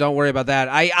sometimes, so don't worry about that.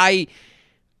 I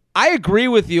agree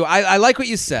with you. I like what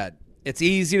you said. It's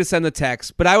easy to send the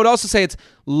text, but I would also say it's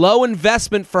low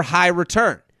investment for high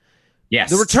return. Yes.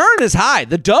 The return is high.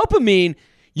 The dopamine,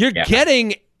 you're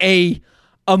getting a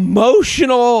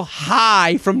emotional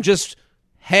high from just,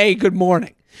 hey, good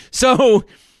morning. So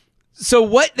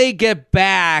what they get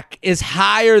back is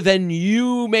higher than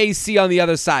you may see on the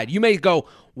other side. You may go,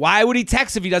 why would he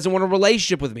text if he doesn't want a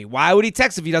relationship with me? Why would he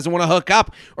text if he doesn't want to hook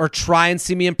up or try and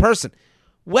see me in person?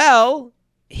 Well,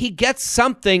 he gets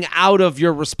something out of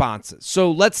your responses. So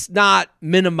let's not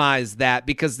minimize that,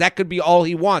 because that could be all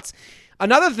he wants.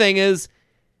 Another thing is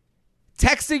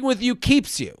texting with you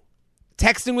keeps you.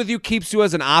 Texting with you keeps you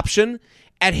as an option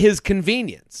at his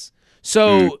convenience.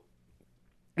 So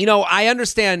I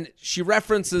understand she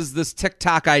references this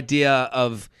TikTok idea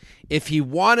of if he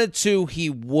wanted to, he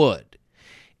would.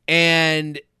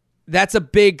 And that's a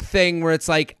big thing where it's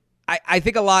like, I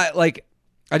think a lot, like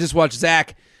I just watched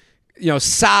Zach,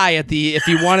 sigh at the, if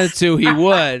he wanted to, he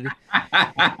would.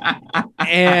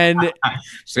 And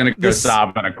just going to go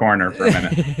sob in a corner for a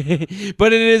minute.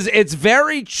 But it's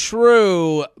very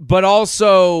true, but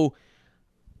also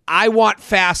I want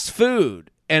fast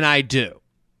food, and I do.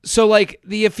 So, like,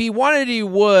 if he wanted, he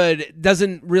would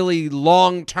doesn't really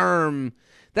long-term.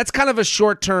 That's kind of a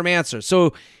short-term answer.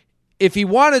 So, if he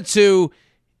wanted to,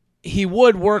 he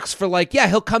would works for like,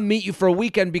 he'll come meet you for a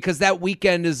weekend because that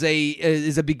weekend is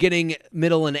a beginning,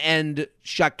 middle, and end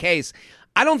shut case.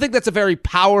 I don't think that's a very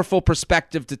powerful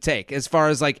perspective to take as far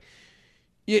as like,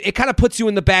 it kind of puts you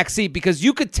in the back seat because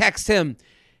you could text him,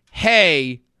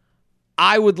 hey,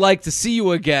 I would like to see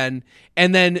you again,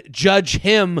 and then judge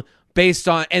him based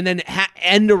on, and then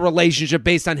end a relationship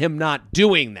based on him not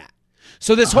doing that.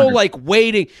 So this whole like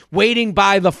waiting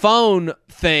by the phone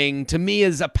thing to me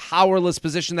is a powerless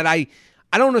position that I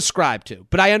don't ascribe to,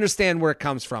 but I understand where it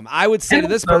comes from. I would say to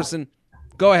this person,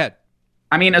 go ahead.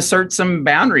 I mean, assert some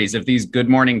boundaries. If these good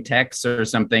morning texts are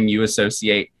something you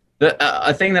associate,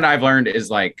 a thing that I've learned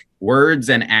is like words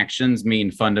and actions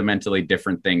mean fundamentally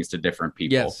different things to different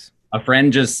people. Yes. A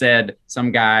friend just said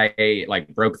some guy like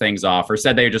broke things off or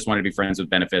said they just wanted to be friends with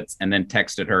benefits and then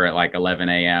texted her at like 11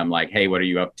 a.m. like, hey, what are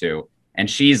you up to? And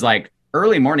she's like,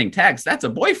 early morning text, that's a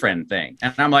boyfriend thing.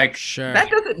 And I'm like, sure, that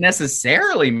doesn't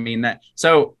necessarily mean that.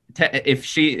 So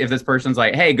if this person's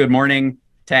like, hey, good morning,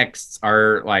 texts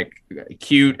are like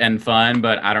cute and fun,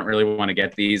 but I don't really want to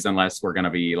get these unless we're going to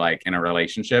be like in a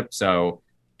relationship. So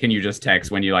can you just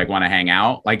text when you like want to hang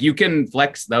out? Like you can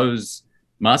flex those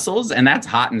muscles, and that's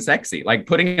hot and sexy. Like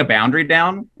putting a boundary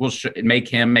down will make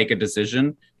him make a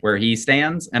decision where he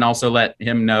stands, and also let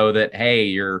him know that, hey,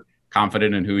 you're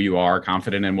confident in who you are,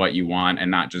 confident in what you want, and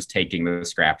not just taking the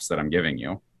scraps that I'm giving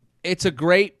you. It's a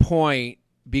great point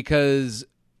because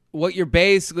what you're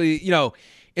basically,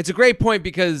 it's a great point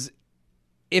because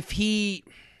it's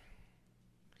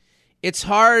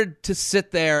hard to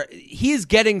sit there. He's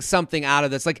getting something out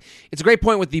of this. Like, it's a great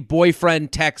point with the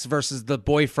boyfriend text versus the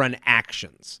boyfriend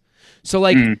actions. So,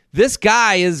 like, this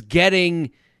guy is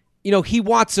getting, he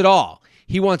wants it all.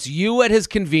 He wants you at his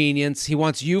convenience. He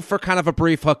wants you for kind of a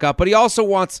brief hookup, but he also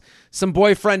wants some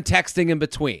boyfriend texting in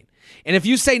between. And if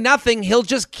you say nothing, he'll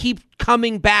just keep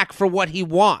coming back for what he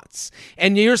wants.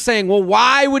 And you're saying, well,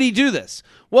 why would he do this?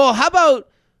 Well,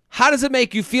 how does it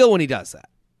make you feel when he does that?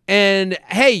 And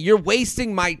hey, you're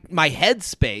wasting my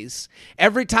headspace.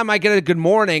 Every time I get a good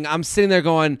morning, I'm sitting there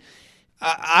going,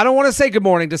 I don't want to say good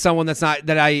morning to someone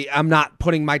I'm not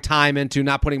putting my time into,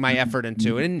 not putting my effort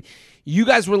into. And you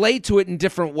guys relate to it in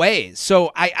different ways.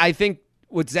 So I think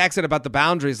what Zach said about the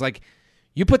boundaries, like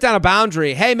you put down a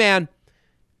boundary. Hey, man,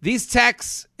 these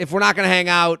texts, if we're not going to hang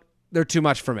out, they're too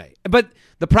much for me. But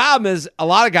the problem is a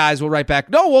lot of guys will write back,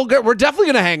 no, we're definitely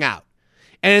going to hang out.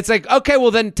 And it's like, okay, well,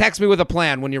 then text me with a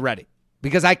plan when you're ready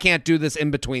because I can't do this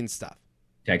in between stuff.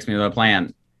 Text me with a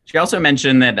plan. She also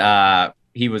mentioned that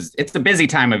it's a busy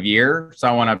time of year, so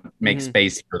I want to make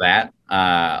space for that.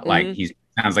 Like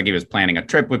sounds like he was planning a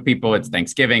trip with people. It's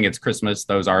Thanksgiving, it's Christmas.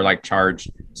 Those are like charged.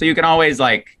 So you can always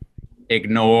like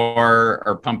ignore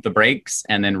or pump the brakes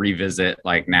and then revisit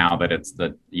like now that it's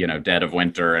the, dead of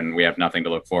winter and we have nothing to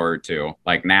look forward to.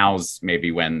 Like now's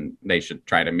maybe when they should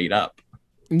try to meet up.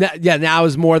 Yeah, now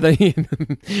is more than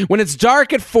when it's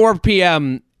dark at 4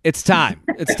 p.m. It's time.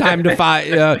 It's time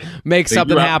to make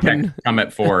something happen. Come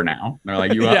at 4 now. They're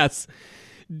like, you up? Yes.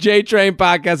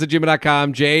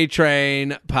 JTrainPodcast@gmail.com.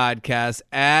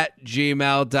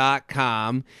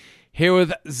 JTrainPodcast@gmail.com. Here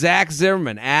with Zach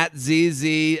Zimmerman at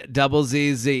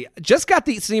ZZZZ. Just got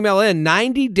this email in.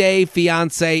 90-day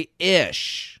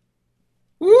fiance-ish.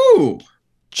 Woo!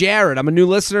 Jared, I'm a new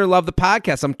listener, love the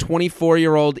podcast. I'm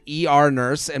 24-year-old ER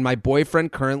nurse, and my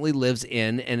boyfriend currently lives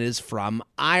in and is from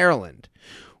Ireland.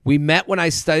 We met when I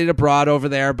studied abroad over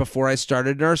there before I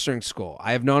started nursing school.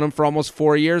 I have known him for almost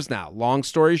 4 years now. Long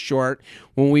story short,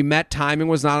 when we met, timing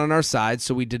was not on our side,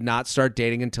 so we did not start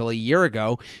dating until a year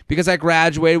ago. Because I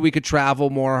graduated, we could travel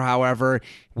more. However,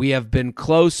 we have been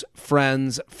close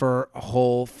friends for a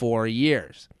whole 4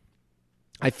 years.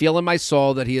 I feel in my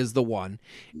soul that he is the one,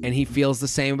 and he feels the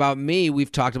same about me.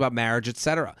 We've talked about marriage,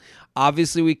 etc.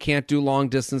 Obviously, we can't do long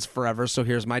distance forever, so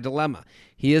here's my dilemma.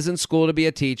 He is in school to be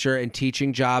a teacher, and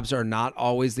teaching jobs are not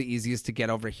always the easiest to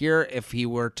get over here if he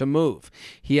were to move.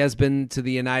 He has been to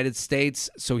the United States,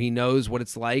 so he knows what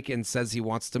it's like and says he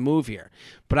wants to move here.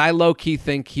 But I low-key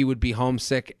think he would be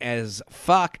homesick as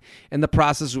fuck, and the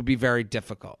process would be very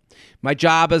difficult. My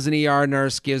job as an ER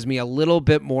nurse gives me a little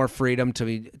bit more freedom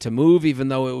to move, even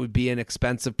though it would be an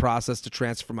expensive process to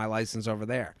transfer my license over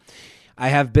there. I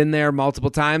have been there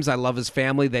multiple times. I love his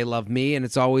family. They love me, and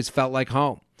it's always felt like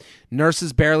home.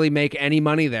 Nurses barely make any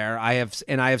money there. I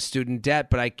have student debt,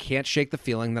 but I can't shake the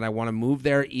feeling that I want to move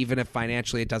there, even if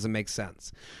financially it doesn't make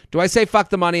sense. Do I say fuck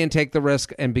the money and take the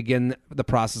risk and begin the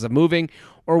process of moving,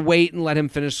 or wait and let him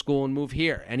finish school and move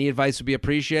here? Any advice would be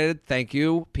appreciated. Thank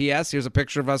you. P.S. Here's a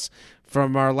picture of us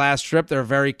from our last trip. They're a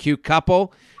very cute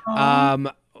couple.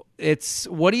 What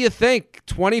do you think?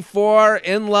 24,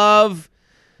 in love,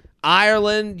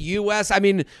 Ireland, U.S. I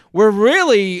mean, we're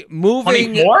really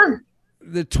moving. 24?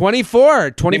 The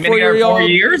 24-year-old. 4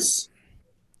 years?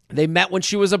 They met when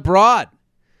she was abroad.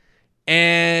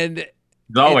 And it's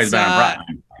always been abroad.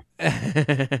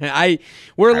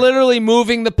 We're literally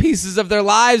moving the pieces of their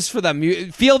lives for them.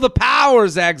 You feel the power,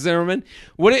 Zach Zimmerman.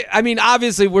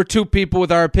 Obviously, we're two people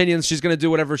with our opinions. She's going to do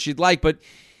whatever she'd like. But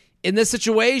in this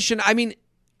situation,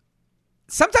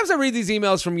 sometimes I read these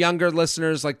emails from younger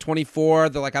listeners, like 24.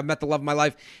 They're like, I've met the love of my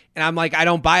life. And I'm like, I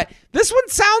don't buy it. This one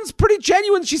sounds pretty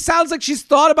genuine. She sounds like she's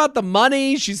thought about the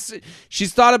money. She's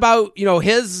thought about,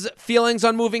 his feelings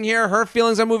on moving here, her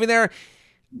feelings on moving there.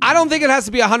 I don't think it has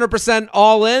to be 100%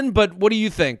 all in, but what do you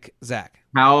think, Zach?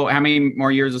 How many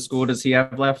more years of school does he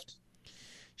have left?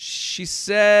 She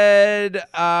said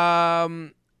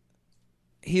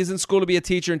he's in school to be a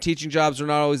teacher, and teaching jobs are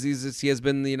not always easy as he has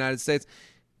been in the United States.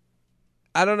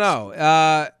 I don't know.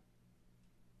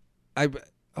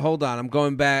 Hold on. I'm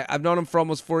going back. I've known him for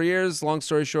almost 4 years. Long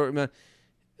story short,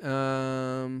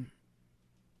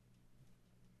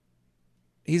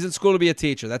 he's in school to be a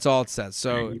teacher. That's all it says.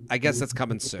 So I guess that's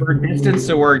coming soon. For distance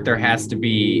to work, there has to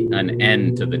be an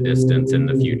end to the distance in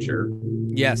the future.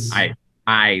 Yes.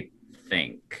 I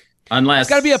think. Unless there's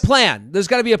got to be a plan. There's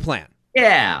got to be a plan.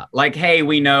 Yeah. Like, hey,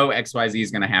 we know XYZ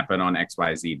is going to happen on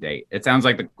XYZ date. It sounds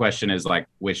like the question is like,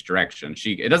 which direction?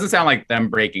 It doesn't sound like them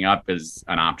breaking up is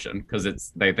an option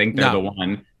because they think they're the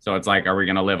one. So it's like, are we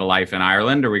going to live a life in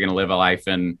Ireland? Or are we going to live a life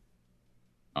in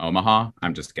Omaha?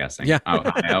 I'm just guessing. Yeah.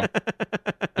 Ohio.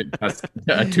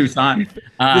 Tucson. Is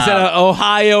that an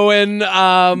Ohioan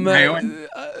and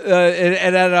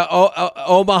an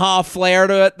Omaha flair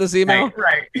to it, this email?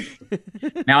 Right.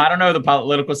 Now, I don't know the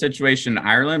political situation in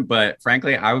Ireland, but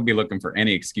frankly, I would be looking for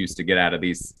any excuse to get out of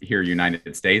these here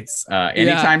United States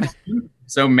anytime soon.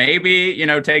 So maybe,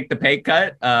 take the pay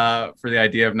cut for the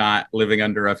idea of not living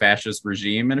under a fascist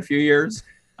regime in a few years,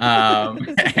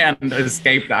 and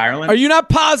escape to Ireland. Are you not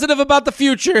positive about the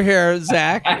future here,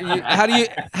 Zach? How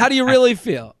do you really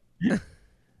feel?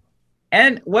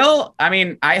 And well, I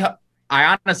mean, I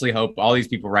honestly hope all these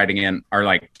people writing in are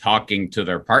like talking to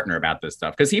their partner about this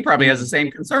stuff, because he probably has the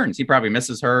same concerns. He probably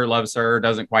misses her, loves her,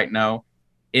 doesn't quite know.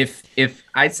 If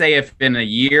I'd say if in a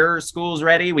year school's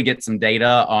ready, we get some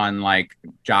data on like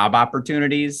job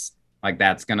opportunities, like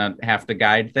that's gonna have to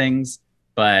guide things.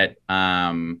 But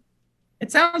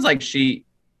it sounds like she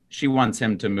wants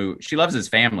him to move. She loves his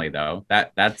family though.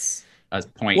 That's a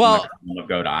point. Well, to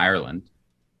go to Ireland.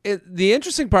 The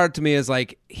interesting part to me is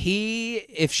like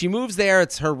if she moves there,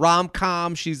 it's her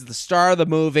rom-com. She's the star of the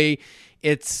movie.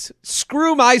 It's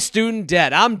screw my student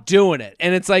debt. I'm doing it.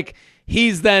 And it's like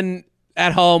he's then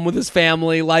at home with his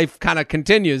family. Life kind of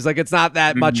continues. Like it's not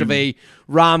that much of a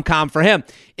rom-com for him.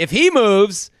 If he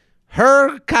moves,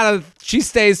 she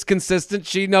stays consistent.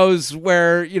 She knows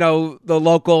where, the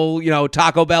local,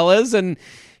 Taco Bell is, and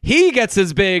he gets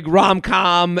his big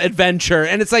rom-com adventure.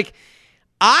 And it's like,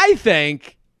 I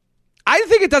think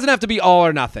it doesn't have to be all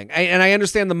or nothing. And I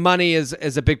understand the money is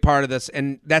a big part of this,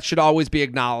 and that should always be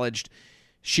acknowledged.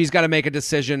 She's got to make a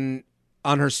decision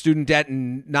on her student debt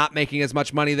and not making as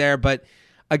much money there. But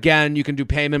again, you can do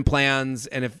payment plans.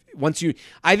 And once you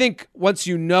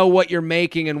know what you're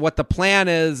making and what the plan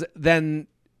is, then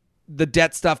the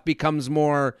debt stuff becomes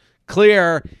more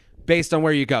clear based on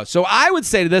where you go. So I would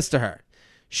say this to her.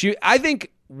 I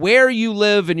think where you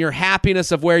live and your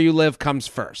happiness of where you live comes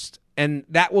first. And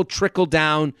that will trickle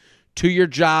down to your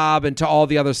job and to all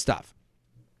the other stuff.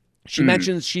 She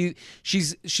mentions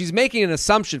she's making an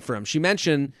assumption for him. She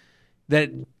mentioned that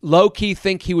low-key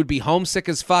think he would be homesick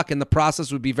as fuck, and the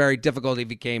process would be very difficult if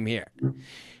he came here.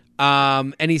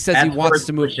 And he says he wants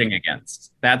to move. Pushing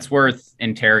against. That's worth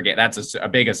interrogate. That's a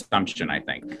big assumption, I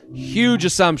think. Huge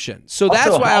assumption. So also,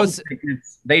 that's why I was.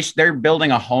 They're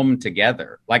building a home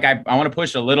together. Like I want to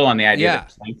push a little on the idea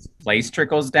that place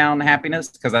trickles down happiness,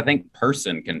 because I think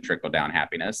person can trickle down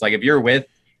happiness. Like if you're with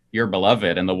your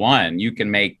beloved and the one, you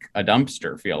can make a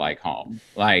dumpster feel like home.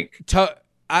 Like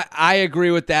I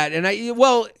agree with that, and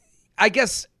I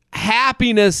guess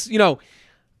happiness.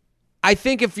 I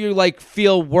think if you like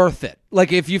feel worth it,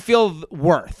 like if you feel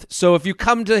worth. So if you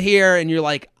come to here and you're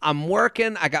like, I'm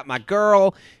working, I got my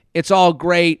girl, it's all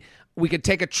great. We could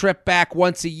take a trip back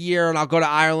once a year and I'll go to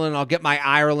Ireland and I'll get my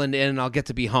Ireland in and I'll get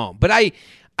to be home. But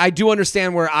I do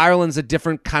understand where Ireland's a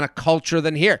different kind of culture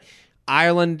than here.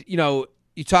 Ireland, you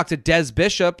talk to Des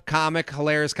Bishop,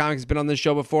 hilarious comic. He's been on this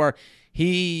show before.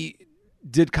 He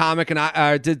did comedy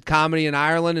in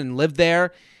Ireland and lived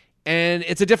there. And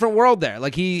it's a different world there.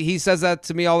 Like he says that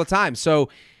to me all the time. So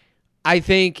I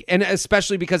think, and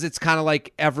especially because it's kind of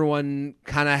like everyone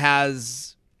kind of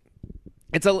has,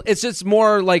 it's just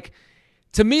more like,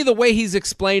 to me, the way he's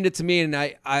explained it to me,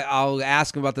 and I'll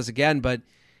ask him about this again, but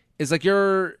it's like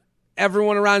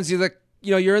everyone around you, like,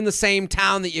 you're in the same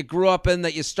town that you grew up in,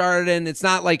 that you started in. It's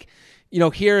not like,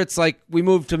 here it's like we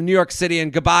moved to New York City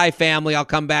and goodbye family, I'll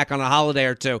come back on a holiday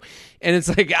or two. And it's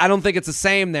like, I don't think it's the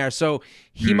same there. So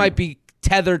he might be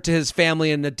tethered to his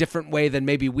family in a different way than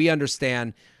maybe we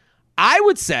understand. I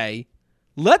would say,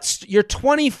 you're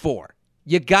 24.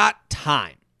 You got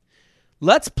time.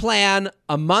 Let's plan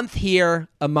a month here,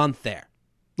 a month there.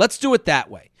 Let's do it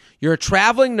that way. You're a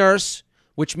traveling nurse,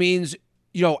 which means,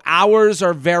 hours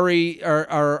are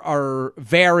are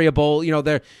variable.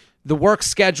 The work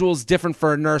schedule is different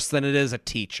for a nurse than it is a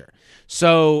teacher.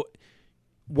 So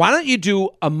why don't you do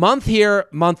a month here,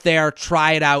 month there,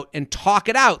 try it out and talk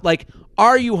it out. Like,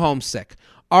 are you homesick?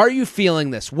 Are you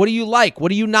feeling this? What do you like? What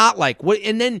do you not like?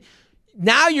 And then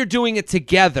now you're doing it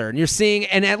together and you're seeing,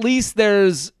 and at least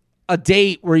there's a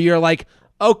date where you're like,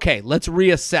 okay, let's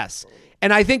reassess.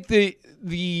 And I think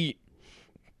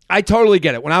I totally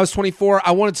get it. When I was 24,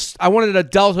 I wanted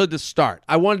adulthood to start.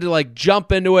 I wanted to like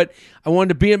jump into it. I wanted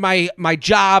to be in my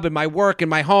job and my work and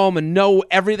my home and know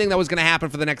everything that was going to happen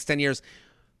for the next 10 years.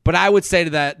 But I would say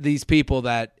to these people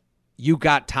that you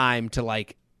got time to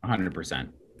like 100%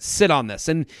 sit on this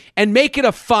and make it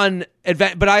a fun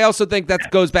event. But I also think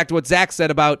that goes back to what Zach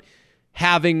said about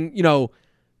having,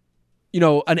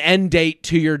 an end date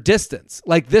to your distance.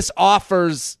 Like this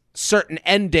offers certain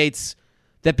end dates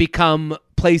that become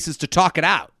places to talk it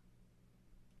out.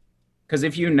 Because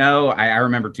if I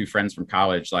remember two friends from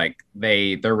college, like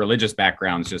their religious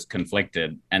backgrounds just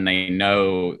conflicted and they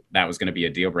know that was going to be a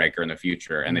deal breaker in the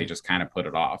future and they just kind of put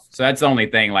it off. So that's the only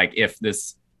thing, like if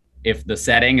the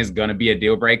setting is going to be a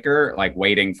deal breaker, like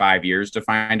waiting 5 years to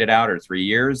find it out or 3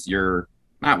 years, you're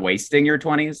not wasting your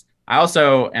 20s. I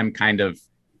also am kind of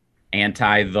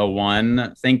anti the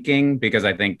one thinking, because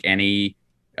I think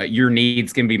your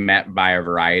needs can be met by a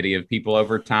variety of people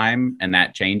over time, and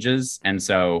that changes. And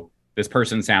so this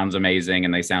person sounds amazing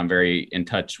and they sound very in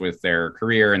touch with their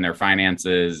career and their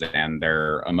finances and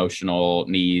their emotional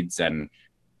needs. And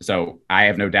so I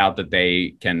have no doubt that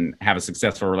they can have a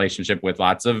successful relationship with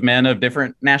lots of men of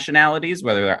different nationalities,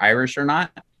 whether they're Irish or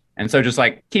not. And so just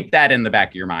like keep that in the back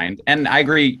of your mind. And I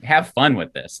agree, have fun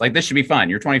with this. Like, this should be fun.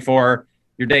 You're 24,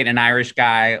 you're dating an Irish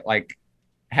guy, like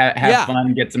have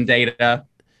fun, get some data.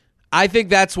 I think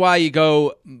that's why you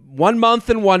go 1 month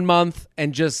and 1 month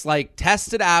and just like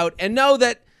test it out and know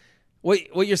that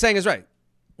what you're saying is right.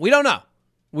 We don't know.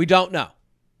 We don't know.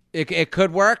 It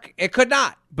could work. It could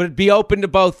not. But be open to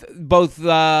both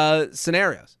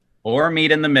scenarios. Or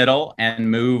meet in the middle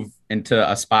and move into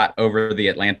a spot over the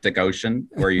Atlantic Ocean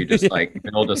where you just like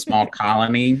build a small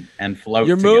colony and float.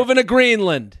 You're together. moving to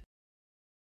Greenland.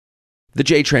 The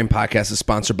J-Train podcast is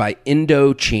sponsored by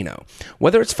Indochino.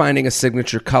 Whether it's finding a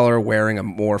signature color, wearing a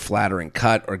more flattering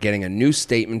cut, or getting a new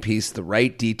statement piece, the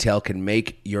right detail can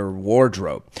make your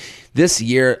wardrobe. This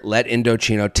year, let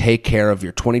Indochino take care of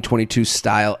your 2022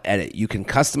 style edit. You can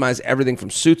customize everything from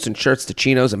suits and shirts to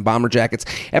chinos and bomber jackets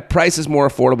at prices more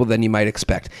affordable than you might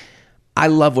expect. I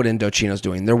love what Indochino's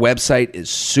doing. Their website is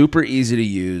super easy to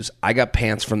use. I got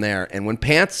pants from there, and when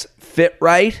pants fit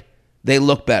right, they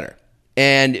look better.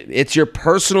 And it's your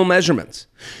personal measurements.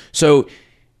 So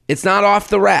it's not off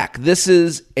the rack. This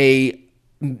is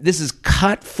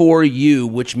cut for you,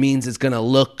 which means it's going to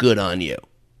look good on you.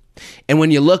 And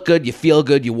when you look good, you feel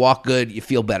good, you walk good, you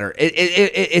feel better.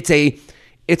 It's a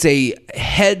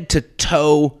head to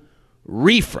toe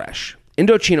refresh.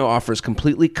 Indochino offers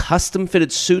completely custom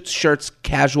fitted suits, shirts,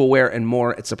 casual wear, and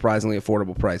more at surprisingly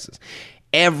affordable prices.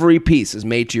 Every piece is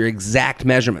made to your exact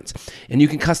measurements, and you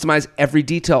can customize every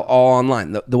detail all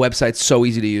online. The website's so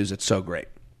easy to use. It's so great.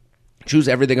 Choose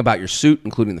everything about your suit,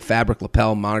 including the fabric,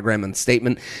 lapel, monogram, and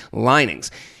statement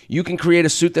linings. You can create a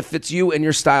suit that fits you and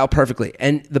your style perfectly.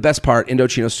 And the best part,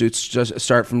 Indochino suits just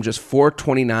start from just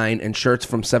 $429 and shirts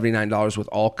from $79 with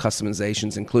all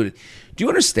customizations included. Do you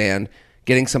understand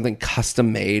getting something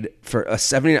custom made for a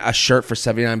shirt for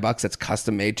 $79 that's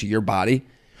custom made to your body?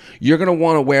 You're going to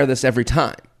want to wear this every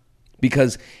time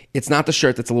because it's not the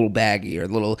shirt that's a little baggy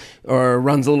or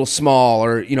runs a little small,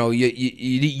 or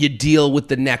you deal with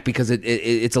the neck because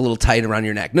it's a little tight around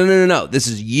your neck. No. This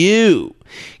is you.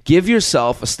 Give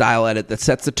yourself a style edit that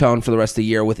sets the tone for the rest of the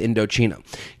year with Indochino.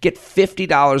 Get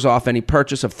 $50 off any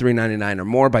purchase of $399 or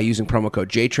more by using promo code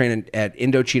JTRAIN at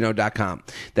Indochino.com.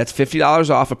 That's $50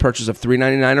 off a purchase of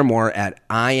 $399 or more at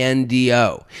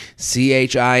INDOCHINO.com,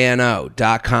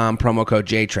 promo code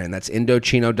JTRAIN. That's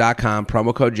Indochino.com,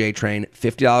 promo code JTRAIN,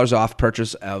 $50 off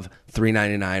purchase of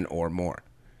 $399 or more.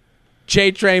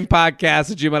 JTrain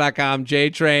Podcast at gmail.com,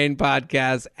 JTrain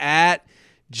Podcast at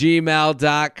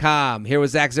gmail.com. Here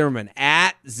was Zach Zimmerman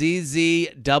at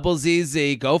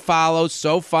ZZZZ. Go follow.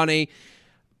 So funny.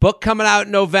 Book coming out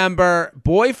in November.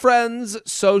 Boyfriend's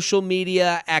social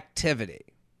media activity.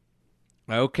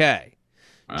 Okay.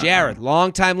 Jared,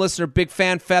 longtime listener, big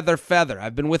fan, Feather.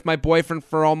 I've been with my boyfriend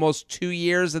for almost 2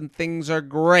 years and things are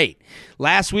great.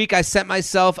 Last week, I sent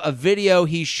myself a video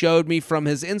he showed me from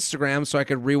his Instagram so I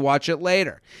could rewatch it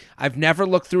later. I've never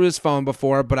looked through his phone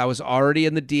before, but I was already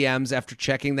in the DMs after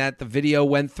checking that the video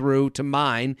went through to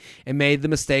mine and made the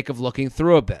mistake of looking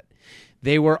through a bit.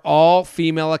 They were all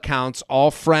female accounts,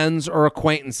 all friends or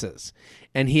acquaintances,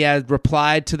 and he had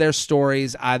replied to their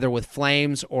stories either with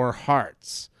flames or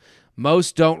hearts.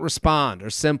 Most don't respond or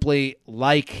simply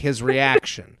like his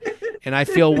reaction, and I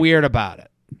feel weird about it.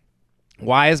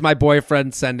 Why is my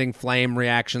boyfriend sending flame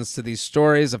reactions to these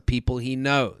stories of people he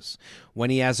knows when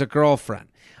he has a girlfriend?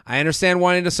 I understand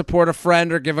wanting to support a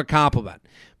friend or give a compliment,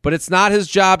 but it's not his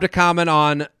job to comment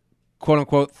on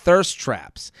quote-unquote thirst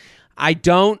traps. I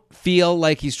don't feel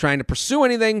like he's trying to pursue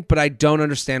anything, but I don't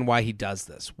understand why he does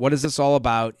this. What is this all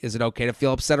about? Is it okay to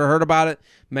feel upset or hurt about it?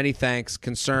 Many thanks.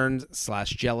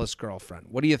 Concerned/jealous girlfriend.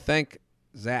 What do you think,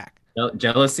 Zach?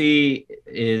 Jealousy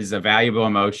is a valuable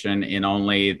emotion in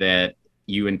only that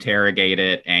you interrogate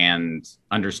it and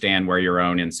understand where your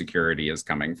own insecurity is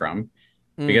coming from.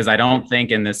 Because I don't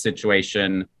think in this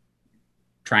situation,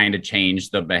 trying to change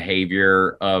the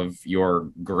behavior of your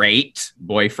great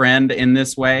boyfriend in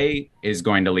this way is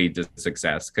going to lead to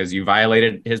success, because you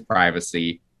violated his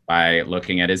privacy by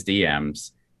looking at his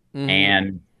DMs.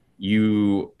 And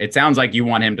it sounds like you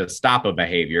want him to stop a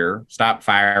behavior, stop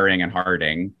firing and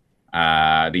hearting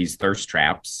these thirst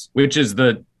traps, which is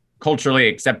the culturally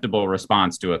acceptable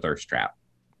response to a thirst trap.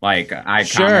 Like I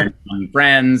comment on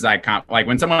friends, like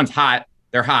when someone's hot,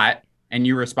 they're hot, and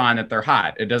you respond that they're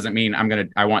hot. It doesn't mean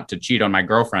I want to cheat on my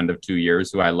girlfriend of 2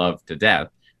 years who I love to death.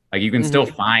 Like, you can still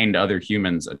find other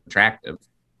humans attractive.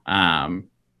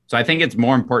 So I think it's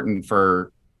more important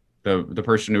for the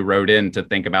person who wrote in to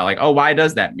think about, like, oh, why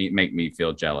does that make me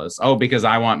feel jealous? Oh, because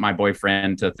I want my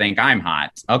boyfriend to think I'm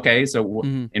hot. Okay, so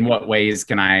in what ways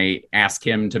can I ask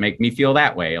him to make me feel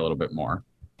that way a little bit more?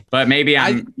 But maybe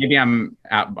I'm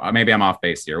off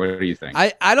base here. What do you think?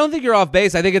 I don't think you're off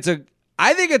base. I think it's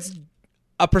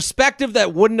a perspective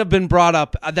that wouldn't have been brought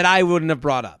up, that I wouldn't have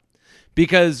brought up,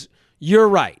 because you're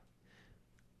right.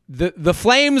 The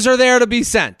flames are there to be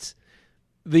sent.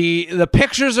 The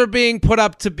pictures are being put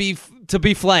up to be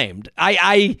flamed.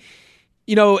 And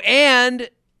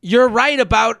you're right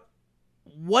about,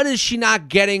 what is she not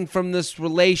getting from this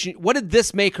relation? What did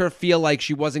this make her feel like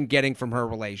she wasn't getting from her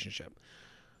relationship?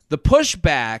 The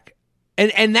pushback,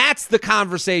 and that's the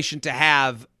conversation to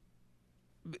have.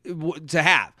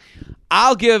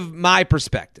 I'll give my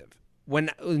perspective. When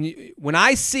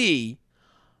I see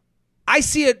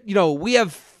it, we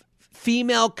have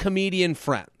female comedian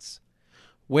friends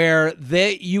where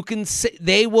they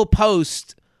will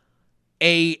post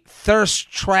a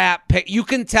thirst trap pic. You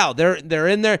can tell they're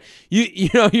in there.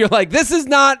 You're like, this is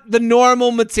not the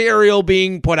normal material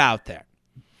being put out there.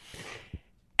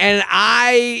 And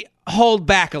I hold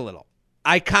back a little.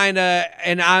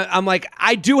 I'm like,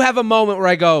 I do have a moment where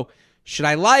I go, should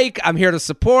I like? I'm here to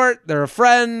support. They're a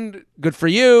friend. Good for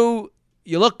you.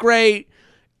 You look great.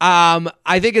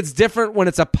 I think it's different when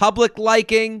it's a public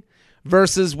liking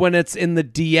versus when it's in the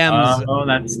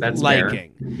DMs. That's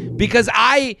liking. fair. Because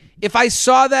if I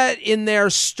saw that in their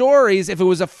stories, if it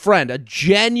was a friend, a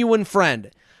genuine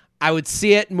friend, I would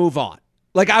see it and move on.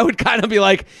 Like, I would kind of be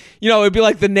like, it'd be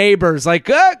like the neighbors, like,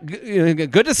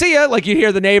 good to see you. Like, you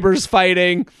hear the neighbors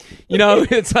fighting,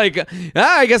 it's like,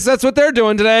 I guess that's what they're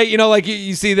doing today. Like,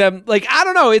 you see them, like, I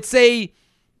don't know.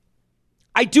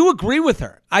 I do agree with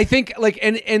her. I think, like,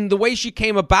 and the way she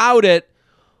came about it,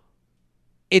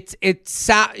 it's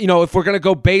if we're going to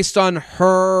go based on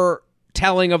her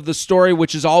telling of the story,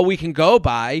 which is all we can go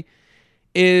by,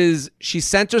 is she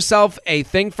sent herself a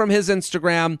thing from his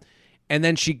Instagram, and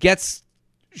then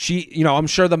I'm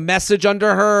sure the message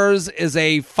under hers is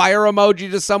a fire emoji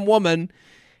to some woman,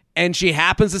 and she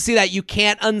happens to see that. You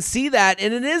can't unsee that,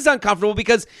 and it is uncomfortable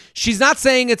because she's not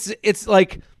saying it's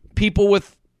like people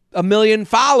with 1 million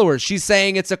followers. She's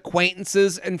saying it's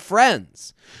acquaintances and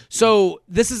friends. So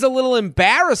this is a little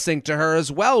embarrassing to her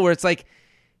as well, where it's like,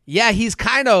 yeah, he's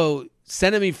kind of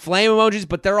sending me flame emojis,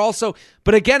 but they're also,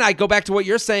 but again, I go back to what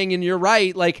you're saying, and you're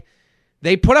right. Like,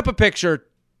 they put up a picture.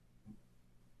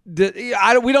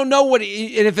 We don't know what,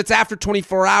 and if it's after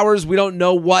 24 hours, we don't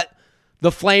know what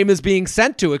the flame is being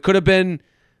sent to. It could have been,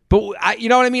 but you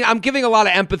know what I mean? I'm giving a lot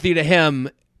of empathy to him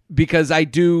because I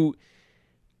don't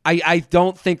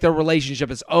think their relationship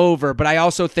is over, but I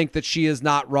also think that she is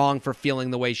not wrong for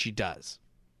feeling the way she does.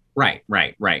 Right.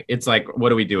 It's like, what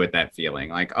do we do with that feeling?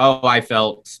 Like, oh, I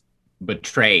felt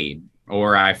betrayed,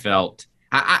 or I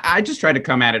just try to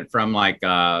come at it from like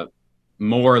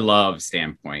more love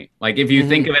standpoint. Like, if you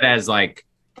think of it as like,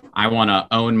 I want to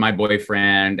own my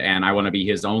boyfriend and I want to be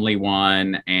his only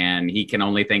one, and he can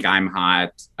only think I'm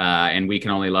hot, and we can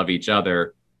only love each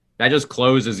other, that just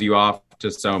closes you off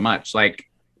to so much. Like,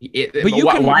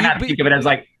 why not think of it as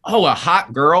like, oh, a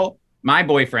hot girl? My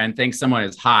boyfriend thinks someone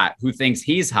is hot who thinks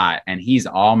he's hot, and he's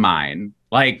all mine.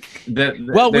 Like,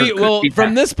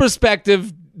 from this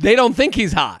perspective, they don't think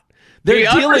he's hot.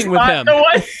 They're dealing with him.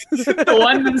 The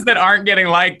ones that aren't getting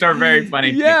liked are very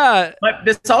funny. Yeah. But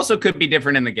this also could be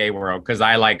different in the gay world, because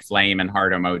I like flame and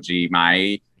heart emoji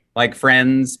my like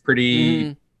friends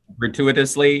pretty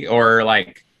gratuitously, or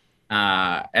like,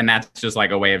 and that's just like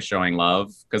a way of showing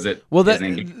love, because it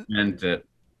engagement.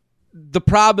 The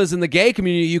problem is, in the gay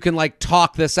community, you can like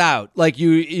talk this out. Like,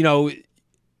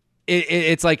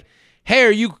 it's like, hey,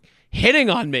 are you hitting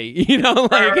on me?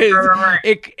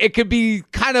 It could be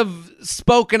kind of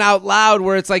spoken out loud,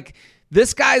 where it's like,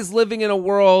 this guy's living in a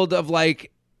world of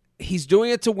like, he's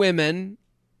doing it to women.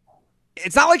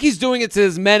 It's not like he's doing it to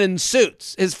his men in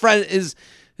suits,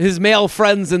 his male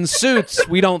friends in suits.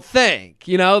 We don't think,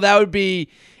 that would be,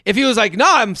 if he was like, no,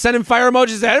 I'm sending fire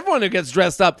emojis to everyone who gets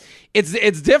dressed up.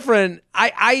 It's different.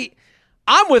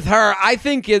 I'm with her. I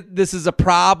think this is a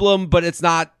problem, but it's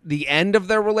not the end of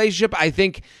their relationship. I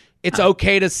think it's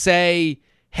okay to say,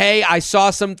 hey, I saw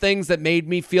some things that made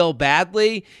me feel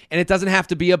badly, and it doesn't have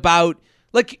to be about,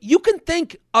 like, you can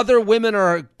think other women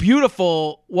are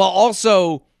beautiful while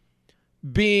also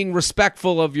being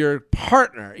respectful of your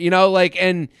partner,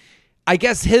 and I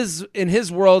guess in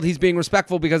his world, he's being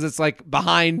respectful because it's like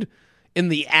behind in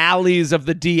the alleys of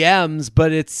the DMs,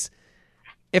 but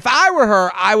if I were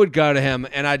her, I would go to him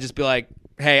and I'd just be like,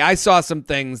 hey, I saw some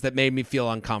things that made me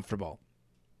feel uncomfortable.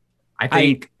 I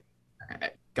think,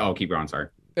 keep going, sorry.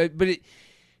 But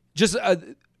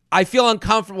I feel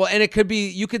uncomfortable, and it could be,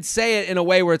 you could say it in a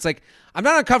way where it's like, I'm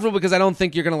not uncomfortable because I don't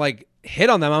think you're going to like hit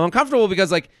on them. I'm uncomfortable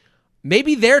because like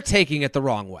maybe they're taking it the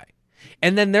wrong way.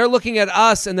 And then they're looking at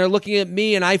us and they're looking at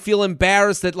me, and I feel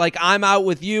embarrassed that like I'm out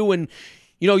with you and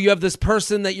you have this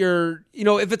person that you're,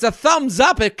 if it's a thumbs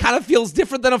up, it kind of feels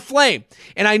different than a flame.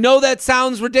 And I know that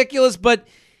sounds ridiculous, but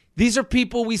these are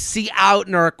people we see out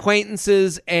in our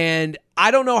acquaintances, and I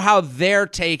don't know how they're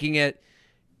taking it,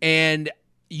 and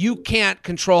you can't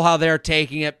control how they're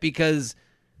taking it because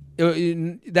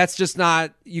that's just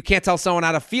not, you can't tell someone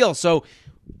how to feel. So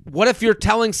what if you're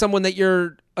telling someone that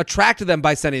you're attracted to them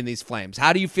by sending these flames?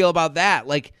 How do you feel about that?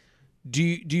 Like, do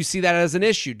you see that as an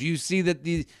issue? Do you see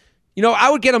that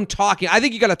I would get them talking. I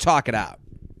think you got to talk it out.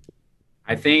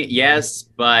 I think yes,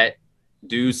 but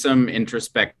do some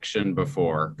introspection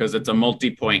before, because it's a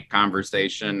multi-point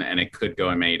conversation and it could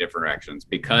go in many different directions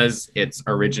because it's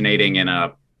originating in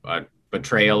a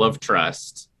betrayal of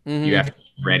trust. Mm-hmm. You have to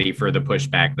be ready for the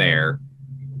pushback there.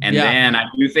 And then I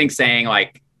do think saying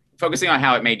like focusing on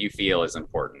how it made you feel is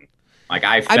important. Like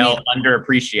I felt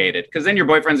underappreciated, because then your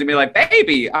boyfriend's gonna be like,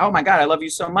 baby, oh my God, I love you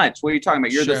so much. What are you talking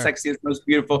about? You're the sexiest, most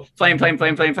beautiful flame.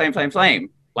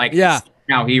 Like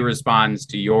how he responds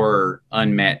to your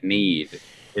unmet need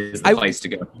is the place to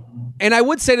go. And I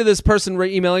would say to this person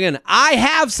emailing in, I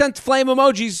have sent flame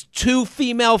emojis to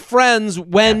female friends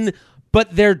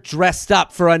but they're dressed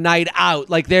up for a night out.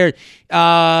 Like they're,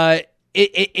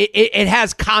 it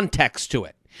has context to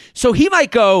it. So he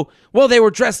might go, well, they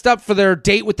were dressed up for their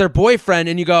date with their boyfriend,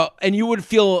 and you would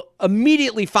feel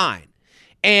immediately fine.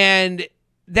 And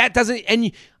that doesn't,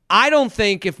 and I don't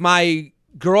think if my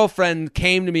girlfriend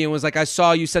came to me and was like, I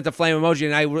saw you sent a flame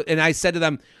emoji, and I said to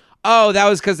them, oh, that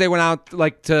was because they went out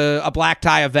like to a black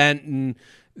tie event and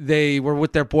they were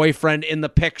with their boyfriend in the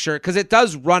picture, because it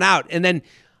does run out. And then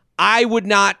I would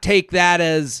not take that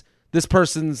as this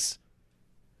person,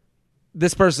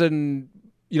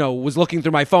 was looking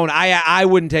through my phone. I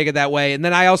wouldn't take it that way. And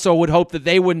then I also would hope that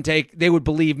they would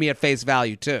believe me at face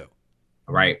value too.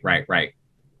 Right.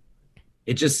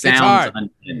 It just sounds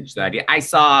unhinged, that idea. I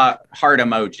saw heart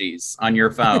emojis on your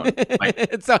phone.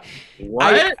 Like,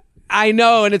 what? I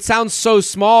know, and it sounds so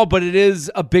small, but it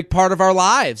is a big part of our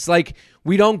lives. Like,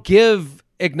 we don't give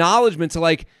acknowledgement to,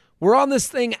 like, we're on this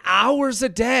thing hours a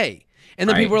day. And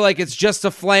then people are like, it's just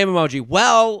a flame emoji.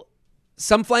 Well,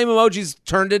 some flame emojis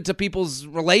turned into people's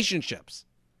relationships.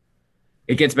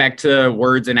 It gets back to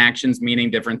words and actions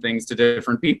meaning different things to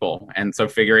different people. And so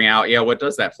figuring out, what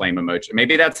does that flame emoji?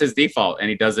 Maybe that's his default, and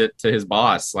he does it to his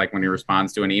boss. Like when he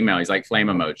responds to an email, he's like, flame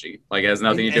emoji. Like it has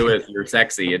nothing to do with you're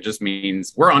sexy. It just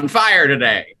means we're on fire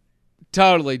today.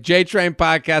 Totally.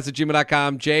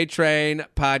 JTrainPodcast@gmail.com.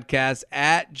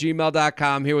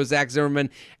 JTrainPodcast@gmail.com. Here was Zach Zimmerman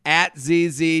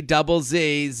 @ZZZZZ.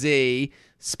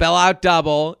 Spell out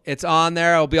double. It's on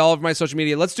there. It'll be all over my social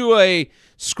media. Let's do a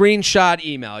screenshot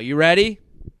email. You ready?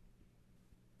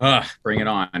 Bring it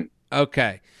on.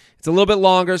 Okay. It's a little bit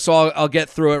longer, so I'll get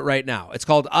through it right now. It's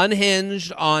called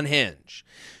Unhinged on Hinge.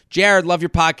 Jared, love your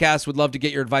podcast. Would love to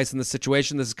get your advice in this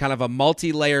situation. This is kind of a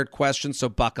multi-layered question, so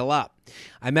buckle up.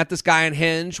 I met this guy on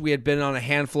Hinge. We had been on a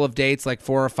handful of dates, like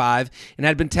 4 or 5, and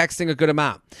had been texting a good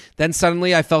amount. Then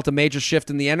suddenly I felt a major shift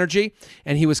in the energy,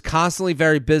 and he was constantly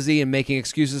very busy and making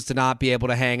excuses to not be able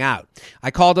to hang out. I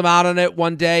called him out on it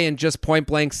one day and just point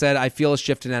blank said, I feel a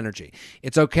shift in energy.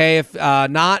 It's okay if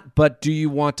not, but do you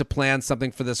want to plan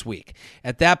something for this week?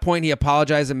 At that point, he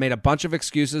apologized and made a bunch of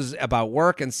excuses about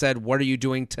work and said, what are you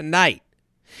doing tonight?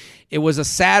 It was a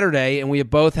Saturday, and we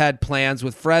both had plans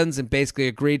with friends and basically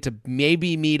agreed to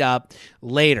maybe meet up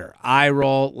later. Eye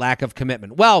roll, lack of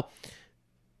commitment. Well,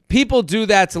 people do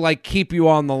that to like keep you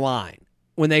on the line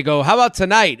when they go, how about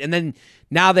tonight? And then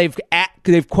now they've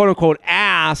quote unquote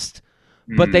asked,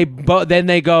 but then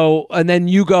they go, and then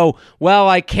you go, well,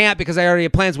 I can't because I already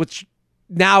have plans, which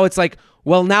now it's like,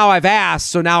 well, now I've asked,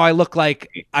 so now I look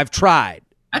like I've tried.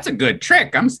 That's a good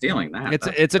trick. I'm stealing that.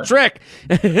 It's a trick.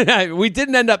 We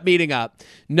didn't end up meeting up.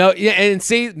 No, and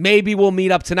see, maybe we'll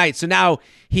meet up tonight. So now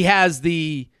he's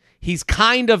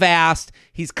kind of asked,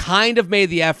 he's kind of made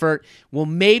the effort. We'll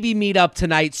maybe meet up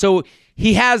tonight. So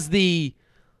he has the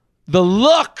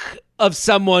look of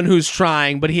someone who's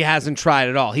trying, but he hasn't tried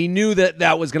at all. He knew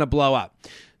that was going to blow up.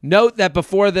 Note that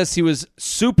before this, he was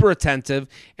super attentive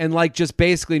and like just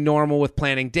basically normal with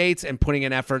planning dates and putting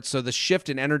in effort. So the shift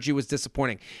in energy was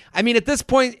disappointing. I mean, at this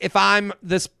point, if I'm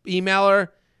this emailer,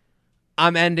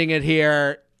 I'm ending it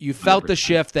here. You felt the 100%.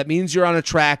 shift. That means you're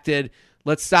unattracted.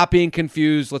 Let's stop being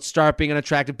confused. Let's start being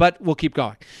unattracted, but we'll keep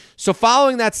going. So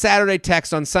following that Saturday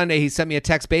text on Sunday, he sent me a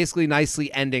text basically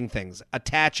nicely ending things,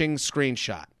 attaching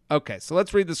screenshot. Okay, so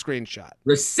let's read the screenshot.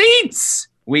 Receipts.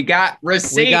 We got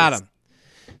receipts. We got him.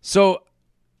 So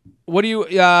what do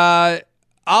you,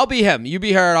 I'll be him. You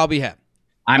be her, I'll be him.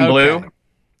 I'm Okay. blue.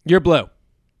 You're blue.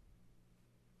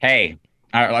 Hey,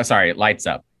 sorry, lights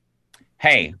up.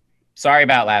 Hey, sorry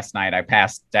about last night. I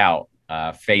passed out.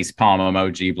 Face palm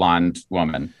emoji, blonde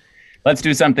woman. Let's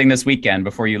do something this weekend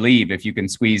before you leave if you can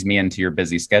squeeze me into your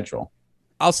busy schedule.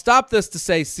 I'll stop this to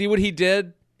say, see what he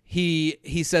did?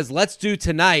 He says, let's do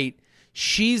tonight.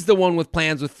 She's the one with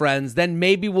plans with friends. Then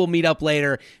maybe we'll meet up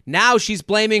later. Now she's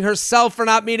blaming herself for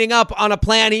not meeting up on a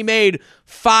plan he made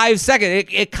 5 seconds.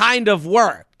 It kind of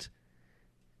worked.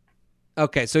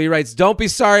 Okay, so he writes, "Don't be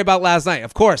sorry about last night."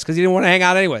 Of course, because he didn't want to hang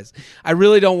out anyways. I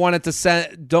really don't want to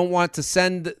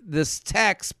send this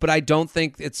text, but I don't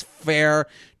think it's fair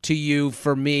to you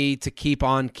for me to keep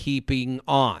on keeping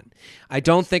on. I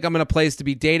don't think I'm in a place to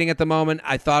be dating at the moment.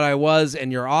 I thought I was, and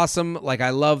you're awesome. Like, I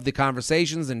love the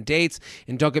conversations and dates,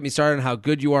 and don't get me started on how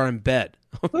good you are in bed.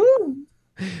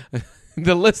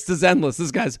 The list is endless.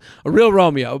 This guy's a real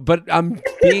Romeo, but I'm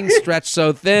being stretched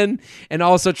so thin and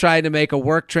also trying to make a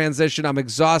work transition. I'm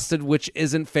exhausted, which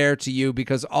isn't fair to you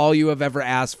because all you have ever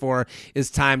asked for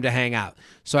is time to hang out.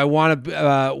 So I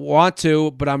want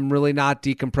to, but I'm really not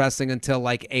decompressing until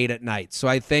like 8 at night. So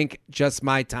I think just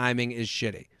my timing is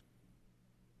shitty.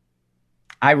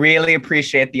 I really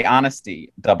appreciate the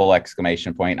honesty, !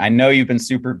 I know you've been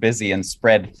super busy and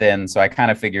spread thin, so I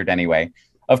kind of figured anyway.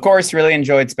 Of course, really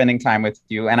enjoyed spending time with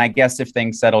you. And I guess if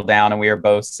things settle down and we are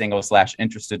both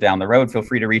single/interested down the road, feel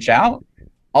free to reach out.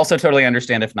 Also totally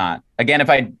understand if not. Again, if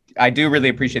I do really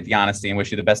appreciate the honesty and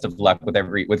wish you the best of luck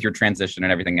with your transition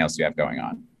and everything else you have going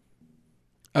on.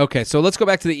 Okay, so let's go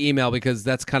back to the email because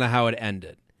that's kind of how it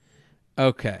ended.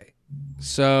 Okay,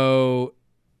 so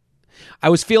I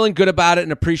was feeling good about it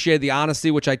and appreciated the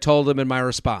honesty, which I told him in my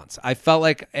response. I felt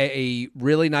like a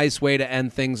really nice way to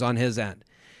end things on his end.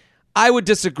 I would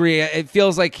disagree. It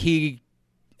feels like do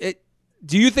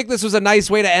you think this was a nice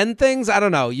way to end things? I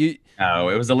don't know. No,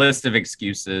 it was a list of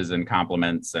excuses and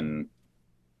compliments, and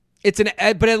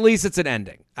but at least it's an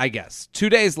ending, I guess. 2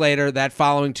 days later, that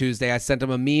following Tuesday, I sent him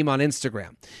a meme on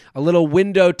Instagram, a little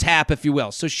window tap, if you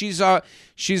will. So she's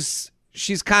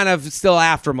kind of still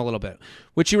after him a little bit,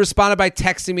 which he responded by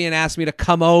texting me and asked me to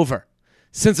come over.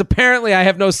 Since apparently I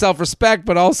have no self-respect,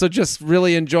 but also just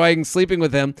really enjoying sleeping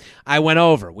with him, I went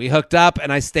over. We hooked up,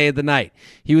 and I stayed the night.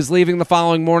 He was leaving the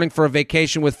following morning for a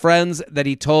vacation with friends that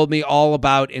he told me all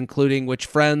about, including which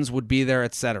friends would be there,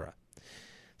 etc.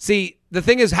 See, the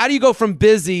thing is, how do you go from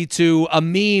busy to a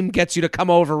meme gets you to come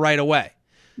over right away?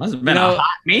 Must have been a hot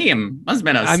meme. Must have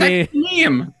been a sexy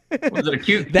meme. Was it a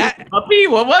cute puppy?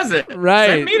 What was it? Right.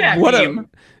 Send me that meme.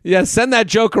 Yeah, send that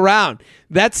joke around.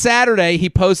 That Saturday,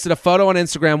 he posted a photo on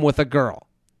Instagram with a girl.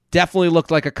 Definitely looked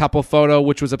like a couple photo,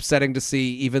 which was upsetting to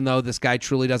see, even though this guy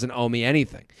truly doesn't owe me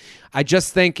anything. I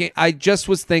just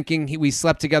was thinking we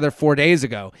slept together 4 days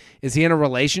ago. Is he in a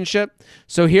relationship?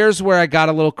 So here's where I got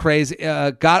a little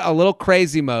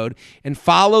crazy mode and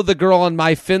followed the girl on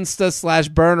my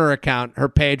Finsta/burner account. Her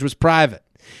page was private.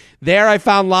 There I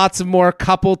found lots of more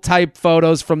couple-type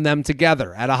photos from them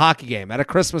together, at a hockey game, at a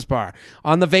Christmas bar,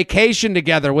 on the vacation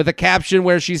together, with a caption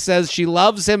where she says she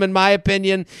loves him. In my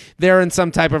opinion, they're in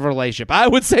some type of relationship. I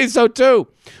would say so too.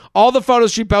 All the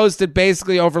photos she posted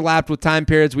basically overlapped with time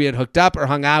periods we had hooked up or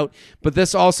hung out, but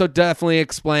this also definitely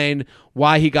explained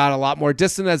why he got a lot more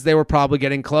distant, as they were probably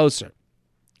getting closer.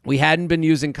 We hadn't been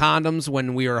using condoms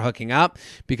when we were hooking up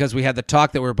because we had the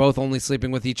talk that we were both only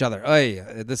sleeping with each other.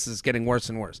 This is getting worse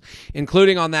and worse.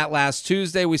 Including on that last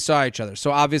Tuesday, we saw each other. So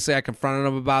obviously I confronted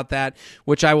him about that,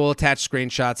 which I will attach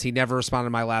screenshots. He never responded to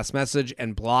my last message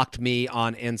and blocked me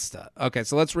on Insta. Okay,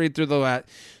 so let's read through the...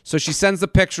 So she sends the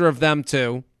picture of them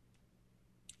two.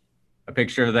 A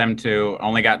picture of them two.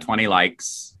 Only got 20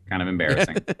 likes. Kind of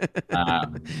embarrassing.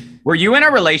 Were you in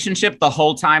a relationship the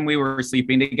whole time we were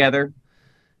sleeping together?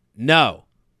 No.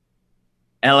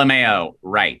 LMAO,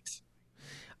 right.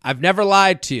 I've never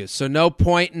lied to you, so no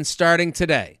point in starting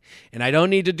today. And I don't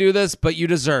need to do this, but you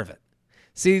deserve it.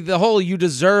 See, the whole you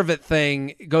deserve it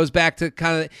thing goes back to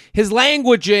kind of his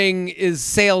languaging is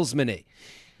salesman-y.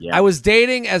 Yeah. I was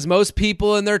dating as most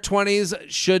people in their 20s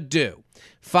should do.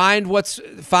 Find what's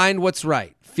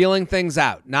right. Feeling things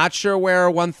out. Not sure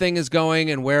where one thing is going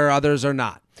and where others are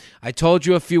not. I told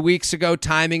you a few weeks ago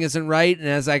timing isn't right, and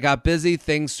as I got busy,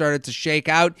 things started to shake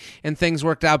out, and things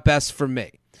worked out best for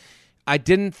me. I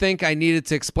didn't think I needed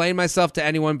to explain myself to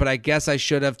anyone, but I guess I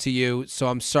should have to you. So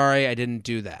I'm sorry I didn't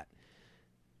do that.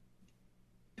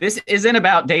 This isn't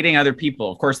about dating other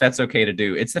people. Of course, that's okay to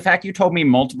do. It's the fact you told me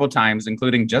multiple times,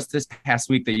 including just this past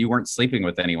week, that you weren't sleeping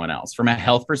with anyone else. From a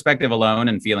health perspective alone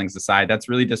and feelings aside, that's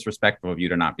really disrespectful of you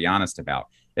to not be honest about.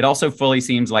 It also fully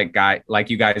seems like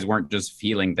you guys weren't just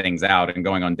feeling things out and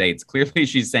going on dates. Clearly,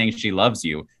 she's saying she loves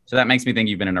you. So that makes me think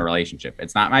you've been in a relationship.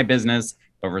 It's not my business,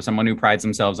 but for someone who prides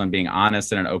themselves on being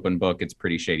honest and an open book, it's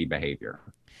pretty shady behavior.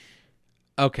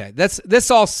 Okay,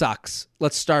 this all sucks.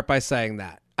 Let's start by saying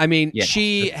that. I mean,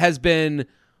 she has been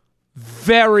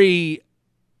very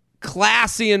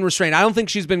classy and restrained. I don't think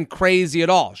she's been crazy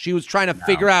at all. She was trying to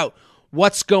figure out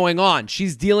what's going on.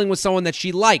 She's dealing with someone that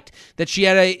she liked, that she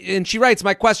had and she writes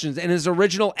my questions in his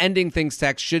original ending things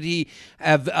text. Should he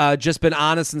have just been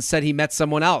honest and said he met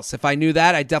someone else? If I knew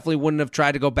that, I definitely wouldn't have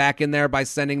tried to go back in there by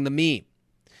sending the meme.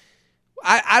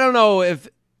 I don't know if,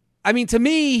 I mean, to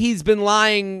me, he's been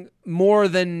lying more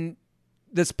than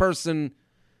this person.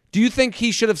 Do you think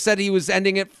he should have said he was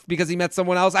ending it because he met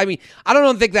someone else? I mean, I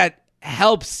don't think that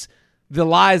helps the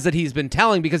lies that he's been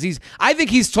telling, because I think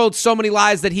he's told so many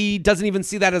lies that he doesn't even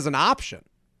see that as an option.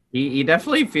 He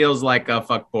definitely feels like a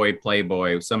fuckboy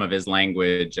playboy with some of his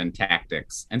language and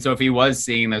tactics. And so if he was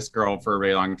seeing this girl for a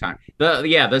really long time,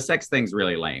 the sex thing's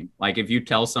really lame. Like if you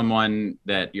tell someone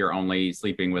that you're only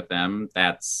sleeping with them,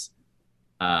 that's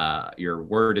your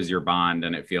word is your bond,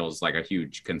 and it feels like a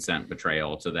huge consent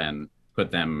betrayal to then put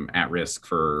them at risk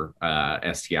for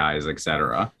STIs,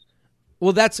 etc.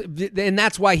 Well, that's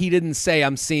why he didn't say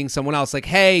I'm seeing someone else. Like,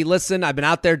 hey, listen, I've been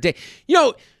out there. It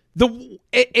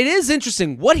is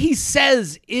interesting. What he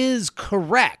says is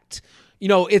correct.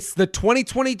 It's the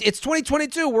 2020. It's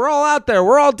 2022. We're all out there.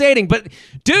 We're all dating. But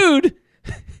dude,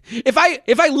 if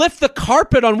I lift the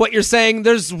carpet on what you're saying,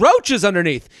 there's roaches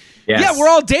underneath. Yes. Yeah, we're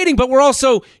all dating, but we're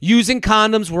also using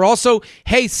condoms. We're also,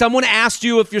 hey, someone asked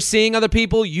you if you're seeing other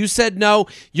people. You said no.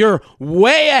 You're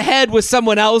way ahead with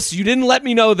someone else. You didn't let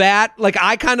me know that. Like,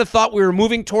 I kind of thought we were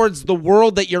moving towards the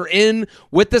world that you're in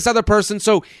with this other person.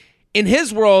 So in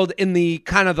his world, in the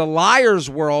kind of the liar's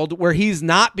world where he's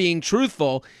not being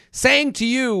truthful, saying to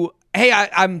you, hey,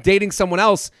 I'm dating someone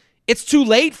else, it's too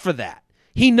late for that.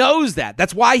 He knows that.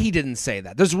 That's why he didn't say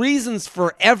that. There's reasons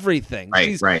for everything.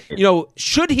 Right.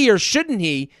 Should he or shouldn't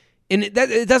he? And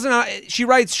it doesn't. She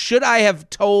writes, should I have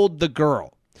told the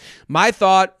girl? My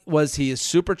thought was he is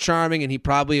super charming and he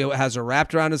probably has her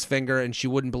wrapped around his finger and she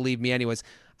wouldn't believe me anyways.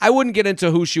 I wouldn't get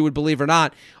into who she would believe or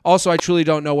not. Also, I truly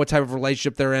don't know what type of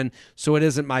relationship they're in, so it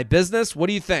isn't my business. What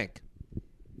do you think?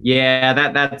 Yeah,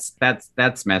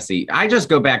 that's messy. I just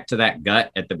go back to that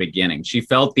gut at the beginning. She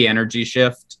felt the energy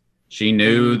shift. She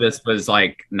knew this was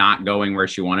like not going where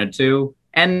she wanted to.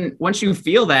 And once you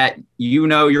feel that,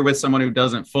 you're with someone who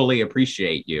doesn't fully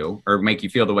appreciate you or make you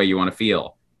feel the way you want to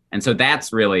feel. And so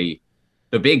that's really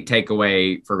the big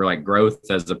takeaway for like growth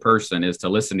as a person, is to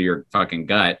listen to your fucking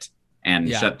gut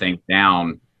and shut things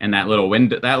down. And that little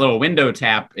window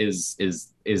tap is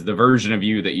the version of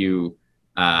you that you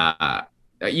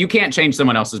can't change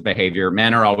someone else's behavior.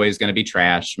 Men are always going to be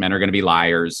trash. Men are going to be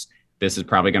liars. This is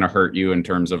probably going to hurt you in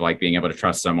terms of like being able to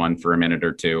trust someone for a minute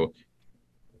or two.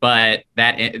 But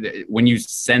when you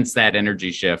sense that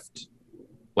energy shift,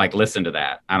 like listen to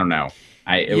that. I don't know.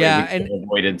 We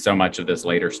avoided so much of this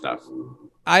later stuff.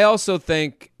 I also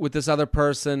think with this other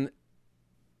person,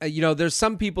 there's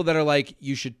some people that are like,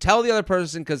 you should tell the other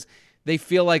person because they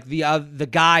feel like the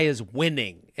guy is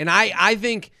winning. And I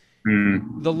think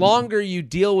the longer you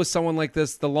deal with someone like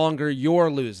this, the longer you're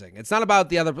losing. It's not about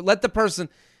the other. Let the person.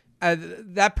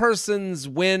 That person's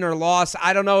win or loss,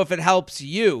 I don't know if it helps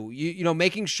you.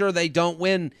 Making sure they don't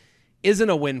win isn't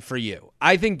a win for you.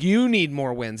 I think you need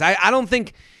more wins. I don't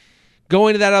think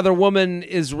going to that other woman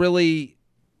is really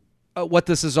what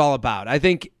this is all about. I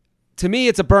think, to me,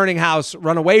 it's a burning house.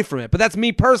 Run away from it. But that's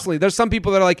me personally. There's some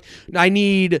people that are like, I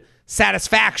need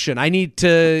satisfaction. I need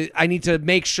to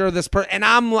make sure this person. And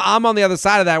I'm on the other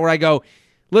side of that where I go,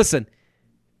 listen.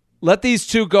 Let these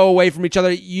two go away from each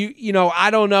other. I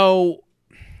don't know.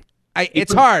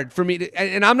 It's hard for me to,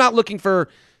 and I'm not looking for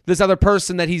this other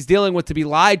person that he's dealing with to be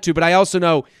lied to, but I also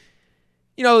know,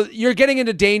 you're getting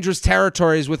into dangerous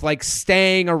territories with like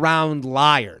staying around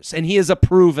liars, and he is a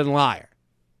proven liar.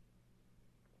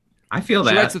 I feel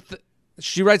that.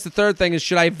 She writes the third thing is,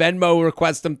 should I Venmo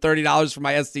request him $30 for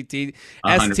my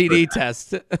STD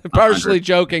test? Partially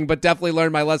joking, but definitely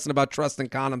learned my lesson about trusting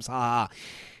condoms. Ha ha.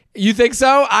 You think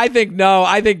so? I think no.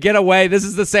 I think get away. This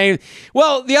is the same.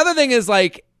 Well, the other thing is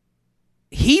like,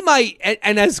 he might,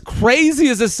 and as crazy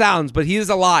as this sounds, but he is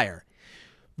a liar.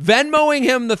 Venmoing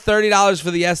him the $30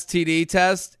 for the STD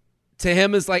test to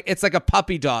him is like, it's like a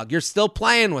puppy dog. You're still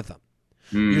playing with him.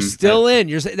 You're still in.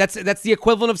 That's the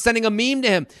equivalent of sending a meme to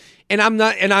him. And I'm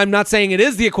not saying it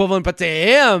is the equivalent, but to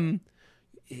him,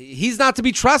 he's not to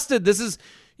be trusted. This is,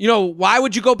 why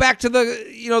would you go back to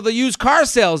the used car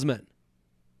salesman?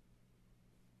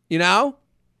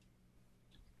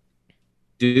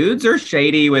 Dudes are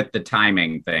shady with the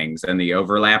timing things and the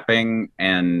overlapping,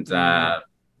 and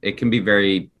it can be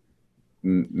very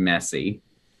messy.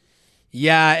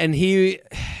 Yeah, and the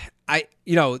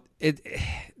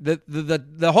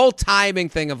whole timing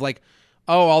thing of like,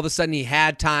 oh, all of a sudden he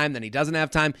had time, then he doesn't have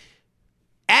time.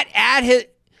 At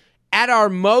our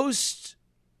most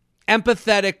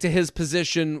empathetic to his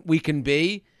position we can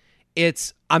be,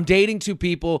 it's, I'm dating two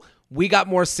people, we got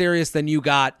more serious than you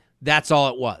got, that's all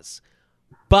it was.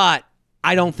 But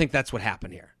I don't think that's what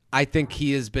happened here. I think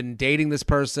he has been dating this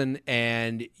person,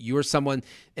 and you were someone,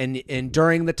 and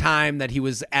during the time that he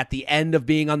was at the end of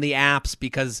being on the apps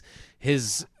because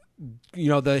his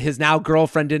now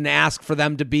girlfriend didn't ask for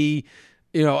them to be,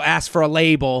 ask for a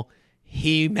label,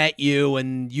 he met you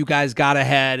and you guys got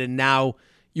ahead, and now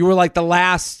you were like the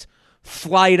last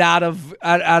flight out of the,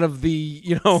 out of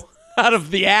the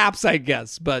apps, I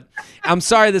guess. But I'm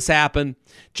sorry this happened.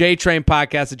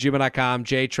 JTrainPodcast@gmail.com,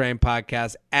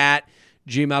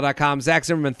 JTrainPodcast@gmail.com. Zach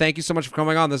Zimmerman, thank you so much for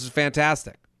coming on. This is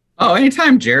fantastic. Oh,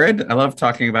 anytime, Jared. I love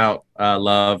talking about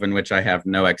love in which I have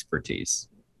no expertise.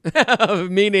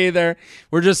 Me neither.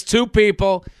 We're just two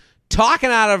people talking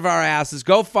out of our asses.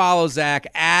 Go follow Zach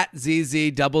at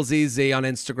ZZZZ on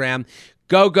Instagram.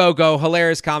 Go, go, go.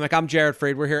 Hilarious comic. I'm Jared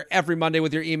Freid. We're here every Monday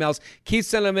with your emails. Keep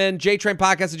sending them in.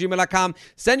 JTrainPodcast@gmail.com.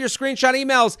 Send your screenshot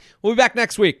emails. We'll be back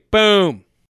next week. Boom.